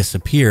morning she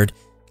disappeared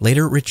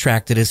later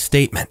retracted his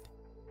statement.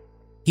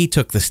 He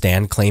took the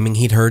stand claiming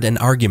he'd heard an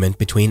argument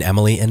between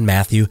Emily and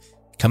Matthew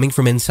coming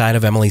from inside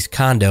of Emily's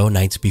condo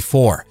nights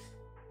before,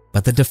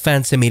 but the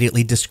defense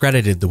immediately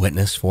discredited the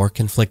witness for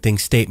conflicting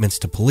statements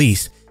to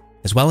police,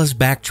 as well as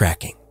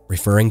backtracking,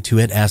 referring to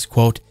it as,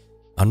 quote,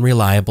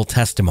 unreliable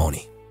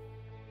testimony.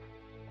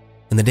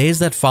 In the days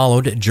that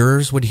followed,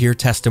 jurors would hear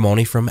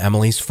testimony from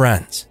Emily's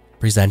friends,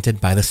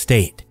 presented by the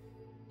state.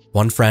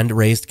 One friend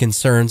raised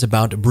concerns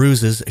about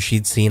bruises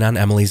she'd seen on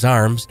Emily's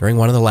arms during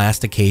one of the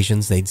last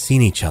occasions they'd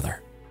seen each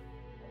other.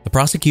 The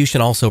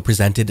prosecution also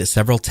presented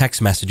several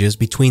text messages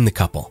between the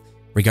couple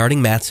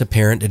regarding Matt's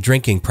apparent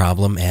drinking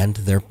problem and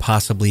their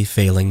possibly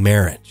failing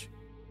marriage.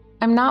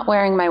 I'm not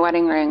wearing my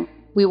wedding ring.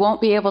 We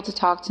won't be able to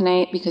talk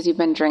tonight because you've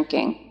been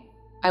drinking.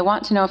 I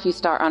want to know if you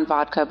start on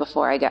vodka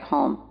before I get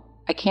home.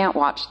 I can't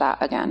watch that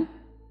again.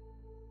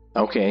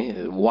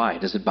 Okay, why?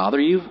 Does it bother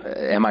you?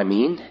 Am I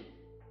mean?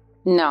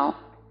 No.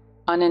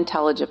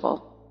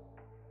 Unintelligible.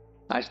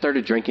 I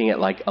started drinking at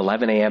like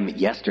 11 a.m.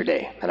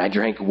 yesterday, and I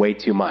drank way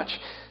too much.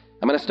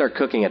 I'm going to start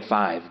cooking at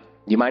 5. Do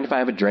you mind if I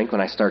have a drink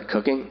when I start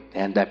cooking?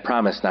 And I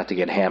promise not to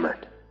get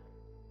hammered.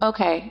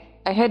 Okay,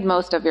 I hid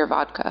most of your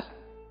vodka.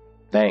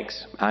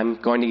 Thanks.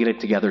 I'm going to get it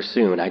together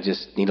soon. I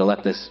just need to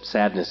let this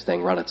sadness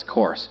thing run its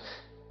course.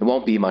 It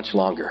won't be much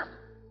longer.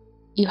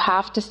 You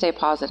have to stay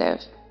positive.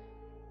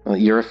 Well,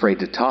 you're afraid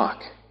to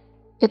talk.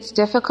 It's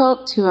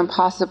difficult to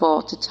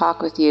impossible to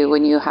talk with you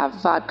when you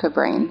have vodka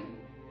brain.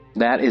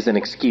 That is an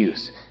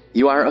excuse.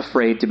 You are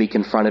afraid to be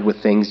confronted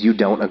with things you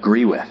don't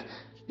agree with.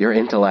 Your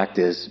intellect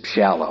is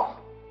shallow.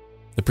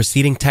 The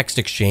preceding text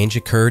exchange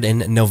occurred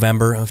in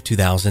November of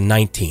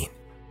 2019.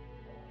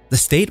 The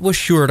state was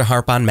sure to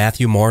harp on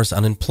Matthew Moore's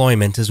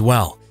unemployment as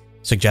well,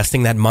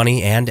 suggesting that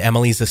money and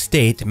Emily's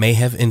estate may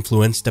have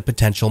influenced a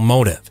potential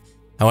motive.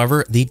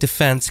 However, the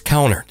defense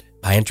countered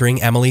by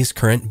entering Emily's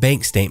current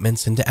bank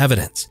statements into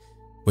evidence,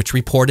 which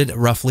reported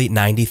roughly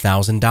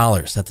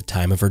 $90,000 at the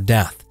time of her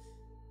death.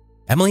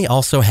 Emily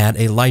also had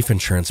a life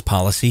insurance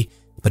policy,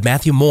 but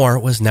Matthew Moore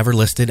was never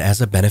listed as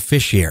a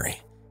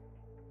beneficiary.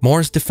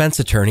 Moore's defense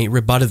attorney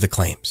rebutted the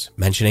claims,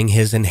 mentioning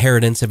his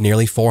inheritance of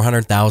nearly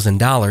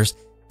 $400,000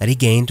 that he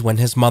gained when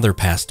his mother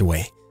passed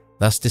away,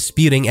 thus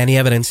disputing any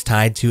evidence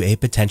tied to a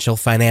potential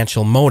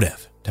financial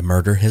motive to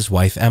murder his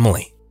wife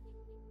Emily.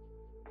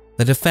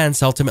 The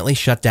defense ultimately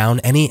shut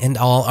down any and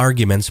all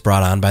arguments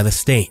brought on by the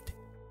state.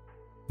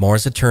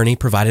 Moore's attorney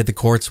provided the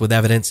courts with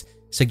evidence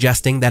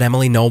suggesting that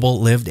Emily Noble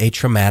lived a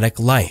traumatic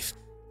life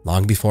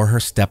long before her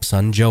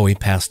stepson Joey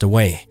passed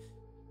away.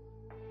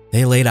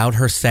 They laid out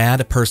her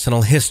sad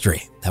personal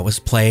history that was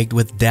plagued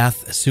with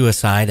death,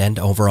 suicide, and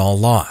overall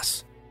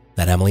loss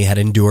that Emily had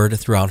endured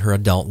throughout her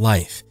adult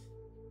life.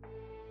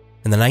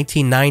 In the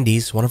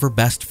 1990s, one of her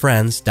best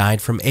friends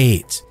died from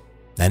AIDS.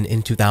 Then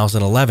in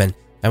 2011,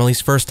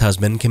 Emily's first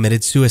husband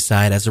committed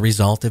suicide as a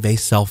result of a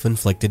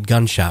self-inflicted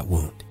gunshot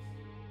wound.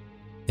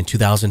 In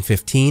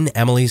 2015,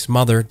 Emily's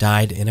mother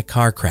died in a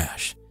car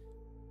crash.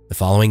 The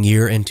following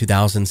year, in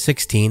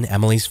 2016,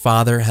 Emily's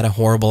father had a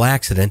horrible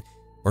accident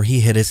where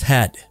he hit his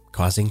head,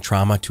 causing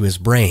trauma to his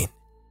brain.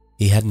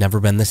 He had never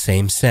been the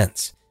same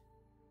since.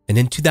 And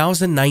in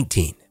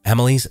 2019,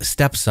 Emily's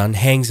stepson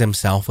hangs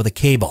himself with a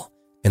cable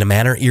in a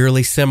manner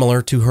eerily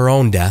similar to her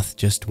own death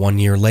just 1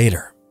 year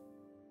later.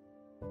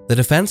 The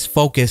defense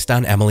focused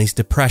on Emily's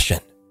depression.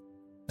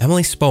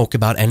 Emily spoke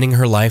about ending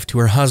her life to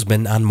her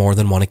husband on more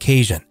than one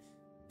occasion,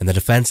 and the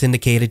defense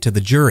indicated to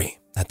the jury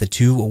that the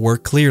two were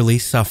clearly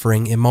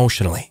suffering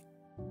emotionally,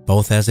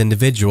 both as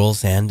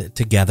individuals and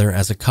together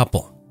as a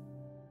couple.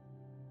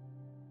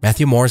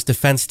 Matthew Moore's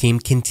defense team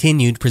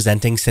continued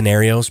presenting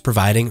scenarios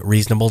providing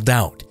reasonable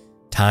doubt,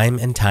 time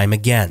and time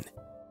again,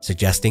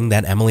 suggesting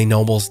that Emily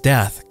Noble's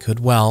death could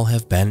well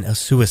have been a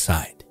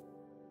suicide.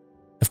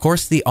 Of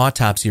course, the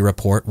autopsy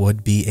report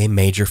would be a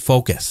major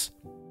focus,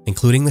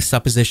 including the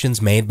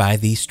suppositions made by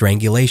the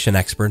strangulation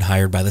expert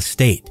hired by the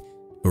state,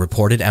 who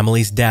reported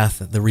Emily's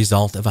death the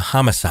result of a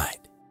homicide.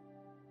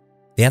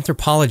 The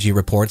anthropology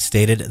report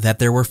stated that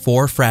there were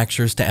 4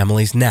 fractures to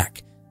Emily's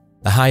neck,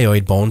 the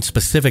hyoid bone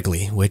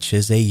specifically, which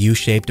is a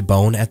U-shaped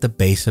bone at the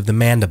base of the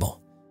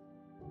mandible.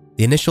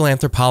 The initial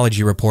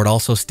anthropology report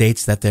also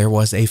states that there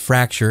was a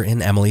fracture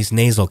in Emily's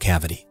nasal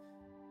cavity.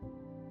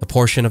 A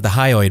portion of the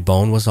hyoid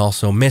bone was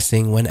also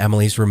missing when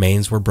Emily's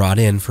remains were brought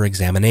in for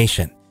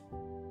examination.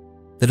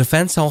 The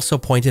defense also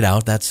pointed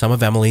out that some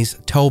of Emily's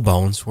toe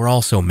bones were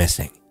also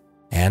missing,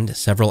 and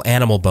several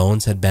animal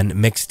bones had been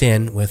mixed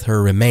in with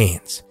her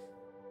remains.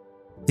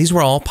 These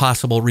were all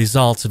possible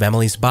results of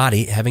Emily's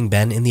body having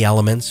been in the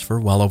elements for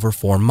well over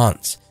 4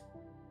 months.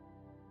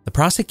 The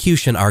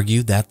prosecution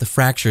argued that the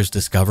fractures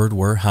discovered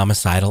were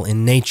homicidal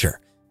in nature,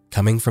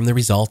 coming from the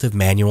result of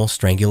manual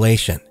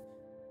strangulation.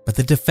 But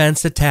the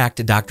defense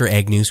attacked Dr.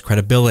 Agnew's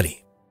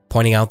credibility,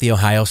 pointing out the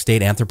Ohio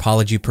State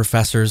anthropology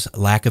professor's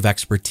lack of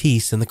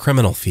expertise in the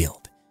criminal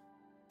field.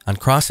 On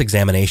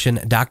cross-examination,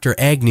 Dr.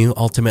 Agnew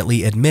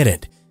ultimately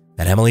admitted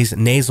that Emily's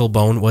nasal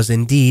bone was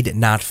indeed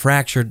not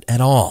fractured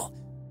at all,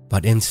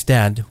 but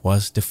instead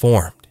was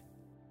deformed.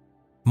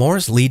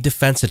 Moore's lead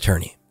defense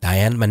attorney,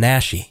 Diane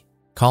Menashe,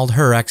 called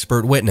her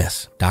expert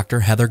witness, Dr.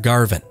 Heather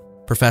Garvin,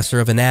 professor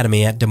of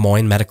anatomy at Des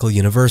Moines Medical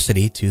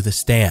University, to the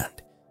stand.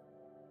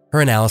 Her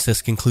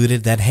analysis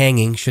concluded that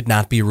hanging should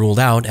not be ruled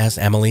out as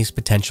Emily's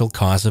potential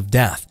cause of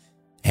death,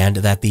 and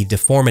that the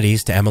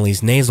deformities to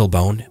Emily's nasal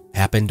bone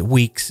happened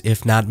weeks,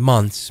 if not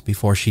months,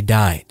 before she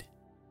died.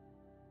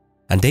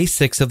 On day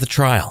 6 of the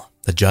trial,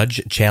 the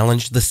judge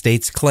challenged the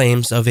state's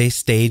claims of a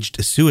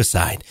staged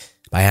suicide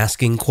by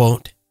asking,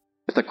 quote,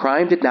 "If the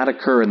crime did not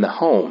occur in the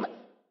home,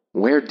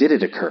 where did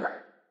it occur?"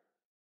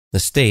 The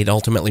state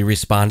ultimately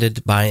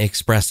responded by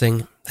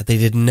expressing that they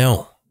didn't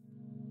know.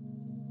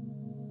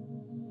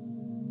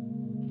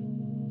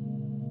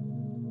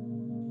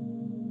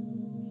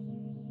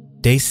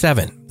 Day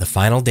 7, the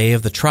final day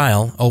of the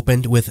trial,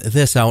 opened with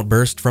this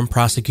outburst from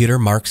prosecutor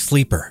Mark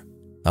Sleeper,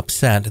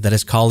 upset that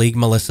his colleague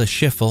Melissa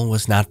Schiffel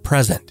was not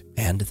present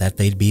and that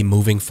they'd be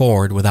moving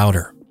forward without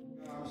her.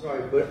 I'm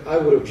sorry, but I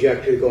would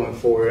object to going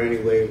forward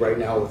anyway right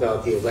now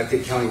without the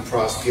elected county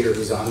prosecutor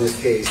who's on this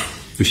case.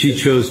 But she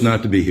chose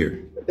not to be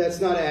here.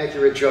 That's not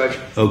accurate, Judge.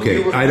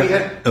 Okay,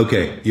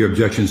 okay, your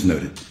objection's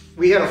noted.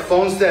 We had a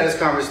phone status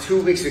conference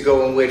 2 weeks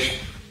ago in which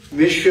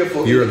Ms.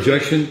 Schiffel... Your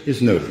objection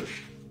is noted.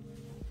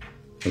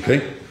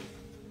 Okay?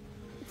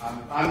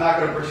 I'm not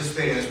going to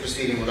participate in this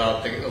proceeding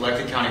without the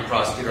elected county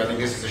prosecutor. I think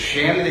this is a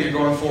sham that you're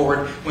going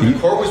forward. When the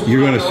court was...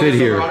 You're going to sit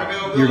here.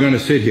 You're going to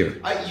sit here.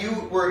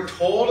 You were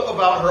told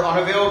about her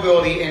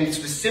unavailability and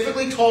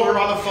specifically told her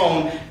on the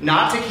phone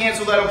not to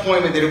cancel that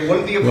appointment, that it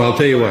wouldn't be a problem. Well, I'll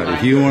tell you what.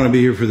 If you want to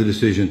be here for the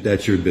decision,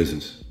 that's your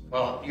business.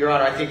 Well, Your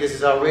Honor, I think this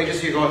is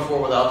outrageous. You're going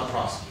forward without the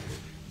prosecutor.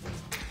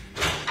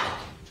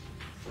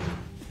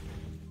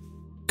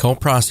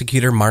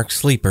 Co-prosecutor Mark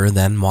Sleeper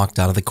then walked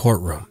out of the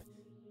courtroom.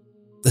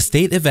 The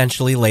state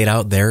eventually laid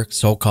out their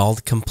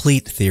so-called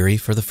complete theory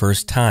for the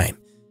first time.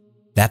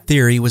 That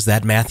theory was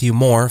that Matthew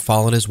Moore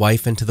followed his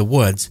wife into the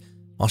woods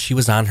while she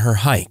was on her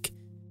hike.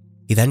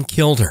 He then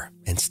killed her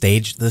and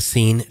staged the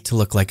scene to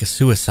look like a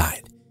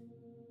suicide.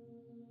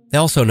 They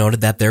also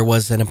noted that there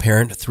was an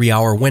apparent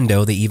 3-hour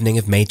window the evening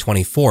of May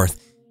 24th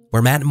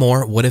where Matt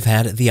Moore would have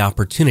had the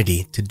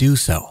opportunity to do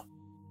so,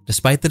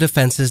 despite the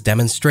defense's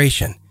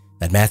demonstration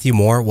that Matthew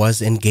Moore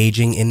was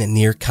engaging in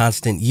near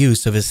constant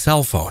use of his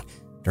cell phone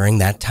during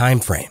that time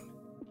frame,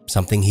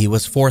 something he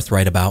was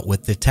forthright about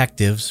with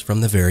detectives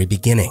from the very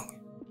beginning.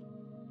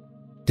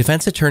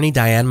 Defense attorney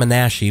Diane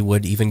Menashe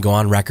would even go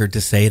on record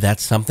to say that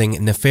something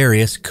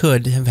nefarious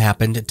could have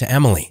happened to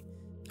Emily.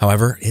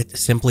 However, it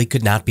simply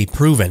could not be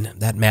proven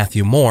that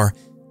Matthew Moore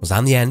was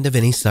on the end of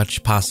any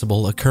such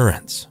possible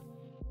occurrence.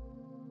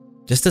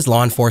 Just as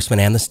law enforcement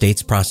and the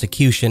state's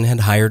prosecution had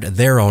hired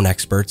their own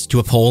experts to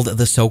uphold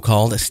the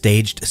so-called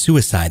staged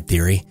suicide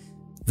theory,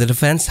 the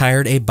defense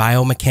hired a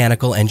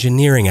biomechanical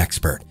engineering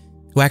expert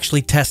who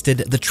actually tested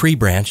the tree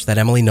branch that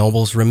Emily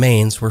Noble's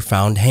remains were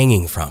found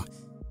hanging from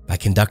by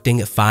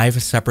conducting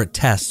 5 separate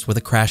tests with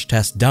a crash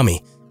test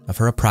dummy of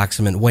her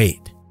approximate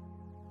weight.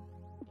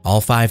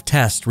 All 5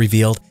 tests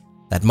revealed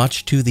that,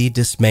 much to the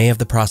dismay of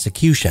the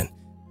prosecution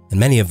and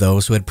many of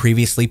those who had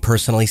previously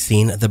personally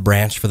seen the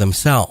branch for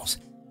themselves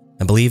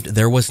and believed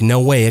there was no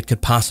way it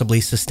could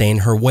possibly sustain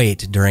her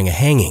weight during a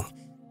hanging,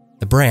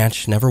 the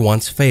branch never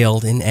once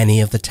failed in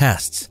any of the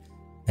tests,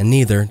 and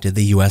neither did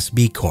the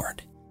USB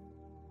cord.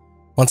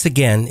 Once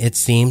again, it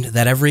seemed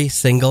that every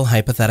single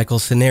hypothetical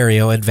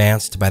scenario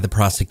advanced by the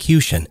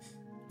prosecution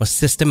was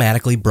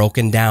systematically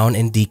broken down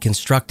and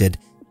deconstructed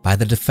by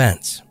the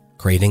defense,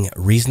 creating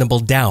reasonable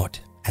doubt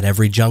at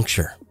every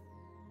juncture.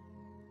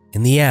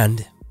 In the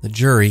end, the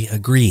jury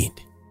agreed.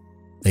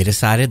 They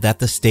decided that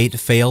the state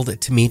failed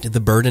to meet the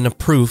burden of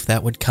proof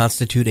that would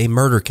constitute a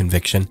murder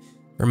conviction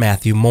for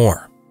Matthew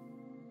Moore.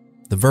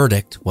 The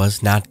verdict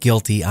was not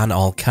guilty on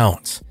all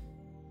counts.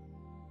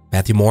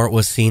 Matthew Moore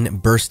was seen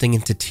bursting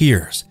into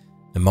tears,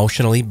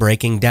 emotionally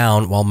breaking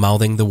down while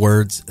mouthing the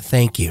words,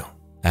 "Thank you,"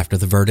 after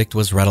the verdict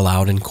was read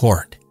aloud in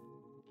court.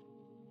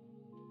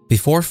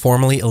 Before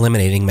formally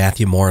eliminating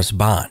Matthew Moore's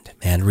bond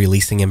and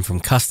releasing him from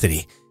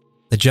custody,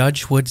 the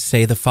judge would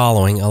say the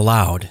following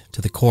aloud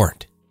to the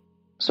court.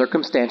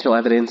 Circumstantial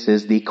evidence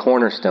is the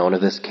cornerstone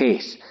of this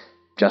case.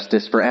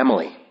 Justice for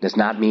Emily does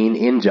not mean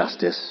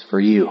injustice for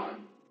you.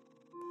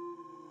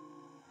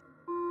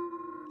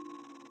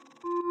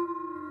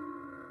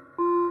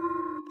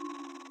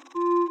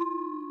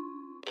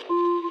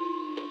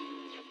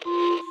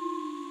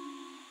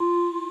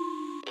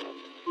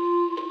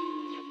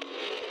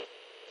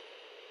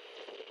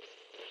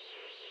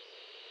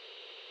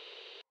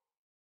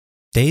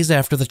 Days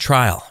after the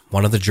trial,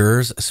 one of the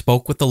jurors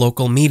spoke with the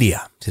local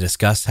media to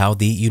discuss how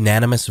the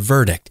unanimous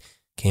verdict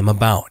came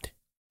about.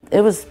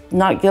 It was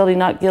not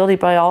guilty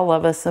by all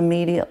of us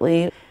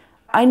immediately.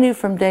 I knew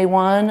from day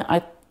one,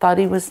 I thought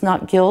he was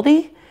not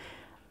guilty,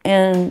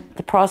 and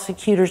the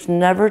prosecutors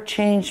never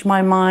changed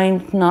my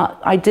mind.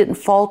 I didn't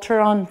falter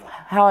on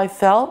how I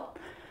felt,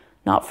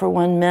 not for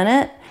 1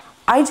 minute.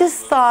 I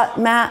just thought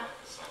Matt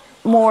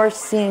Moore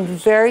seemed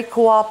very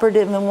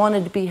cooperative and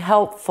wanted to be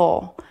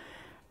helpful.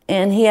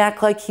 And he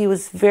acted like he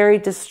was very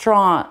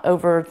distraught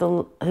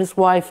over his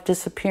wife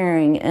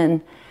disappearing.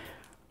 And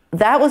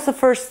that was the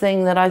first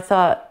thing that I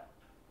thought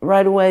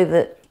right away,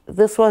 that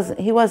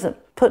he wasn't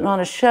putting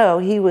on a show.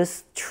 He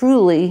was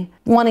truly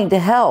wanting to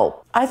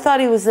help. I thought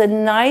he was a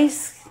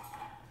nice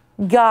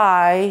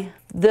guy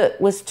that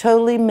was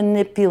totally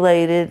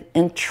manipulated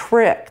and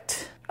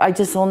tricked. I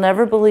just will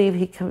never believe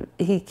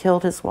he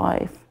killed his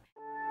wife.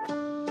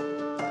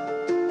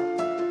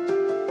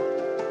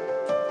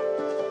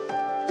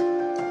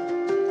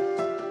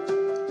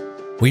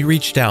 We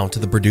reached out to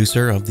the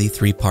producer of the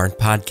 3-part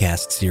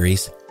podcast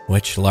series,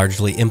 which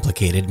largely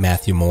implicated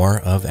Matthew Moore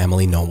of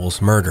Emily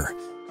Noble's murder.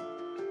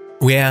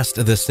 We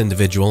asked this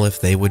individual if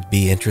they would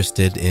be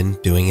interested in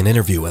doing an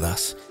interview with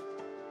us.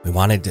 We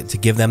wanted to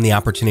give them the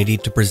opportunity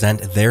to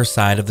present their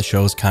side of the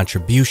show's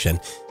contribution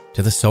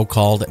to the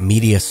so-called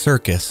media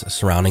circus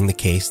surrounding the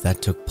case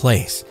that took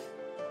place.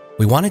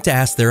 We wanted to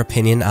ask their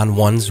opinion on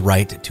one's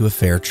right to a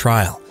fair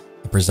trial,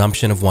 the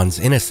presumption of one's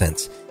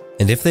innocence,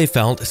 and if they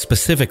felt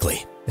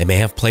specifically they may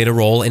have played a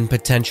role in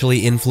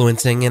potentially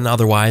influencing an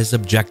otherwise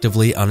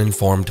objectively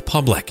uninformed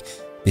public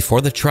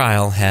before the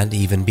trial had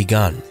even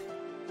begun.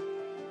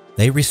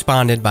 They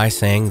responded by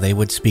saying they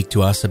would speak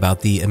to us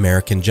about the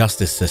American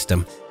justice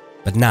system,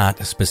 but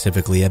not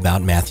specifically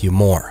about Matthew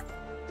Moore.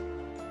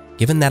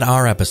 Given that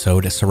our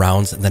episode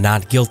surrounds the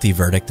not guilty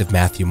verdict of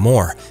Matthew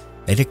Moore,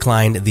 they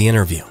declined the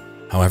interview.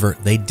 However,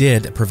 they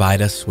did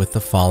provide us with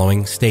the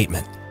following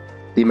statement.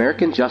 The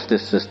American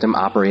justice system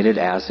operated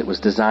as it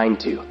was designed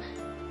to.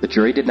 The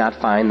jury did not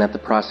find that the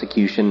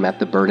prosecution met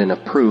the burden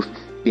of proof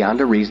beyond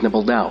a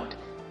reasonable doubt.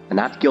 A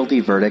not guilty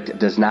verdict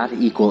does not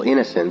equal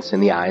innocence in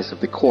the eyes of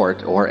the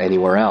court or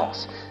anywhere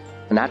else.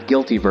 A not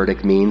guilty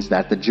verdict means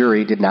that the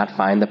jury did not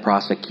find the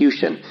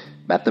prosecution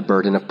met the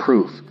burden of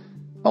proof.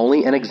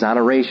 Only an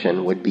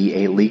exoneration would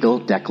be a legal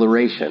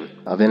declaration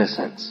of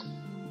innocence.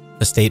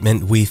 A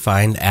statement we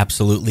find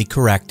absolutely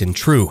correct and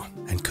true,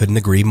 and couldn't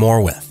agree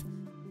more with.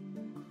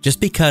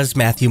 Just because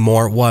Matthew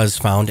Moore was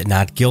found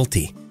not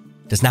guilty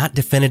does not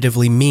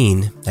definitively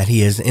mean that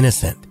he is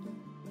innocent.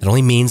 It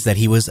only means that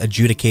he was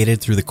adjudicated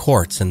through the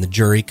courts and the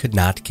jury could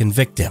not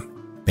convict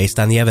him, based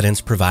on the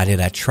evidence provided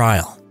at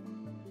trial.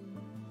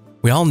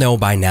 We all know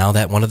by now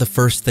that one of the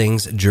first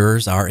things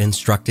jurors are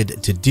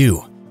instructed to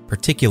do,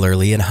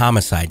 particularly in a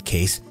homicide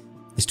case,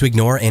 is to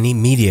ignore any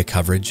media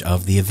coverage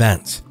of the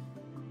events.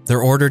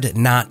 They're ordered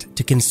not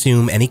to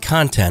consume any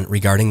content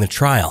regarding the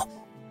trial,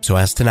 so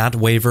as to not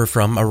waver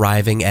from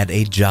arriving at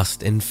a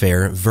just and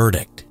fair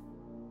verdict.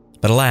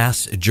 But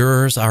alas,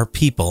 jurors are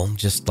people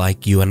just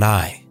like you and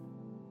I.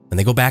 When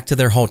they go back to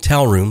their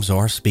hotel rooms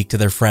or speak to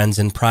their friends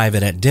in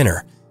private at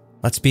dinner,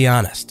 let's be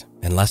honest,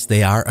 unless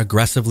they are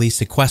aggressively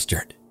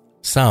sequestered,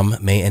 some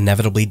may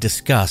inevitably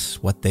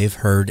discuss what they've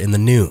heard in the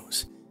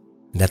news.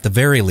 And at the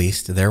very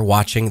least, they're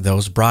watching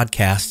those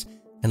broadcasts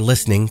and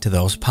listening to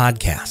those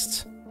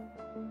podcasts.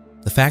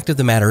 The fact of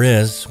the matter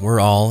is,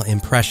 we're all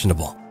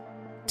impressionable.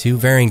 To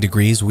varying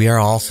degrees, we are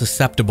all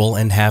susceptible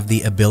and have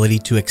the ability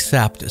to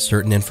accept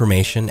certain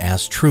information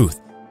as truth,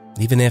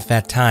 even if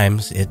at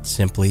times it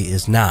simply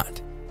is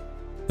not.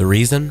 The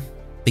reason?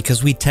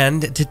 Because we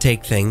tend to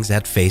take things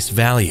at face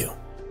value.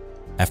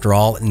 After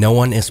all, no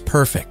one is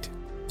perfect,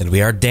 and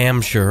we are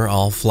damn sure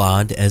all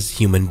flawed as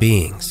human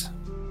beings.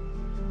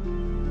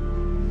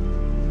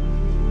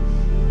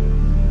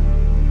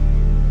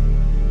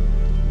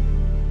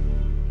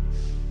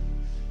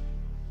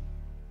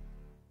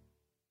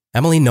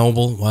 Emily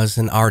Noble was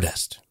an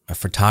artist, a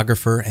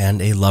photographer,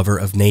 and a lover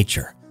of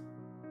nature.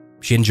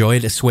 She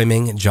enjoyed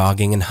swimming,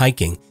 jogging, and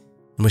hiking,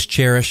 and was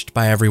cherished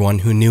by everyone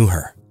who knew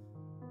her.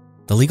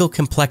 The legal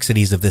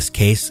complexities of this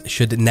case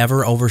should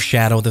never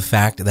overshadow the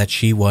fact that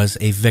she was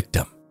a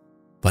victim.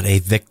 But a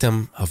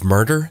victim of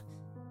murder?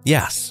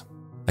 Yes.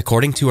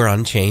 According to her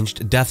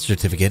unchanged death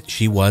certificate,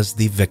 she was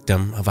the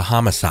victim of a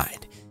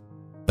homicide.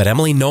 But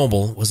Emily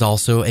Noble was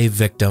also a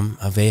victim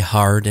of a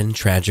hard and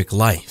tragic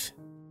life.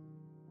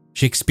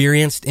 She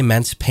experienced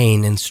immense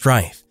pain and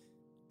strife.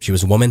 She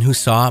was a woman who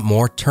saw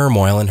more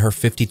turmoil in her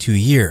 52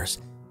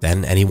 years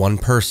than any one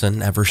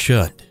person ever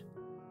should.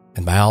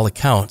 And by all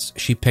accounts,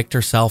 she picked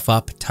herself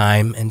up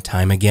time and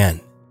time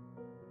again.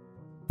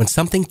 When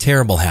something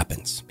terrible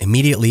happens,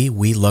 immediately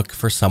we look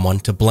for someone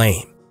to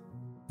blame.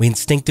 We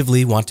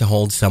instinctively want to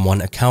hold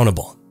someone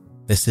accountable.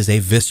 This is a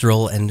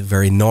visceral and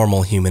very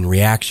normal human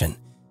reaction.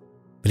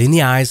 But in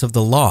the eyes of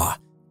the law,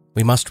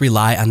 we must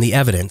rely on the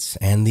evidence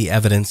and the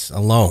evidence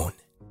alone.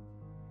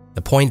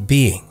 The point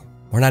being,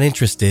 we're not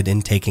interested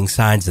in taking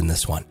sides in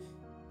this one.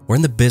 We're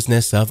in the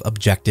business of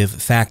objective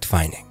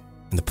fact-finding,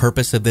 and the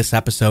purpose of this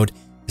episode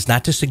is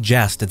not to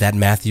suggest that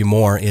Matthew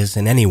Moore is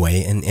in any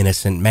way an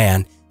innocent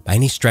man by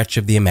any stretch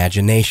of the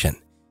imagination.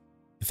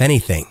 If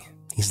anything,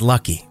 he's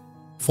lucky,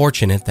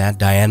 fortunate that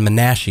Diane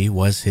Menashe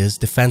was his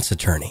defense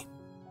attorney.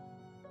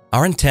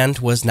 Our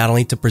intent was not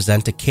only to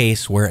present a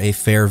case where a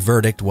fair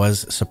verdict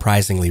was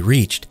surprisingly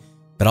reached,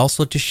 but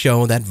also to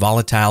show that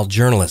volatile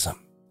journalism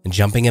and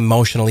jumping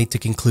emotionally to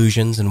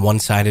conclusions and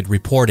one-sided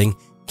reporting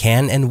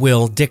can and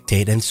will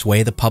dictate and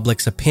sway the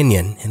public's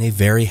opinion in a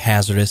very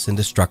hazardous and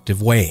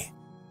destructive way.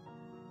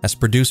 As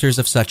producers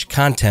of such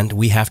content,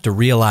 we have to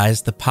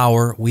realize the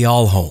power we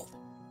all hold.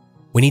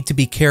 We need to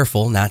be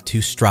careful not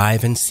to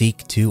strive and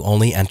seek to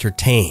only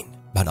entertain,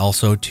 but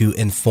also to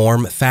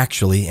inform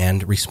factually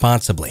and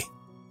responsibly,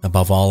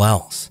 above all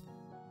else.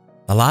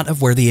 A lot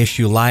of where the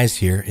issue lies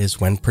here is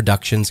when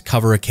productions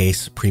cover a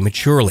case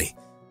prematurely,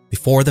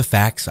 before the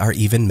facts are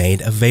even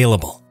made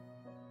available.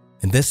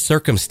 In this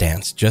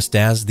circumstance, just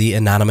as the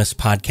anonymous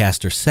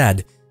podcaster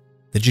said,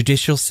 the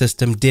judicial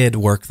system did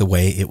work the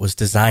way it was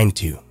designed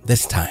to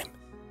this time.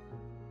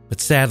 But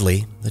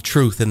sadly, the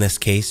truth in this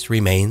case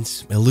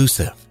remains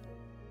elusive.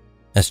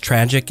 As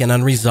tragic and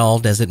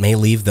unresolved as it may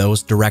leave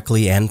those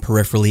directly and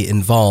peripherally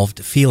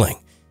involved feeling,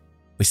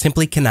 we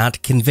simply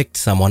cannot convict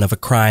someone of a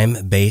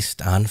crime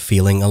based on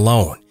feeling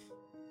alone.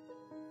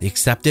 The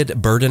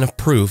accepted burden of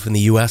proof in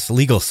the U.S.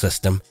 legal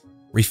system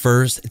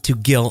refers to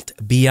guilt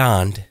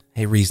beyond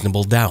a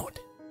reasonable doubt,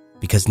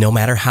 because no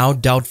matter how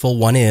doubtful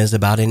one is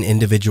about an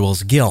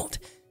individual's guilt,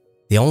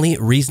 the only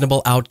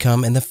reasonable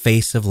outcome in the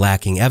face of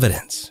lacking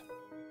evidence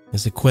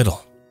is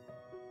acquittal.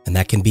 And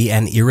that can be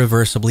an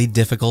irreversibly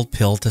difficult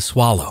pill to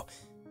swallow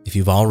if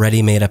you've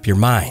already made up your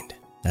mind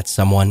that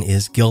someone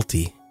is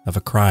guilty of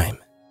a crime.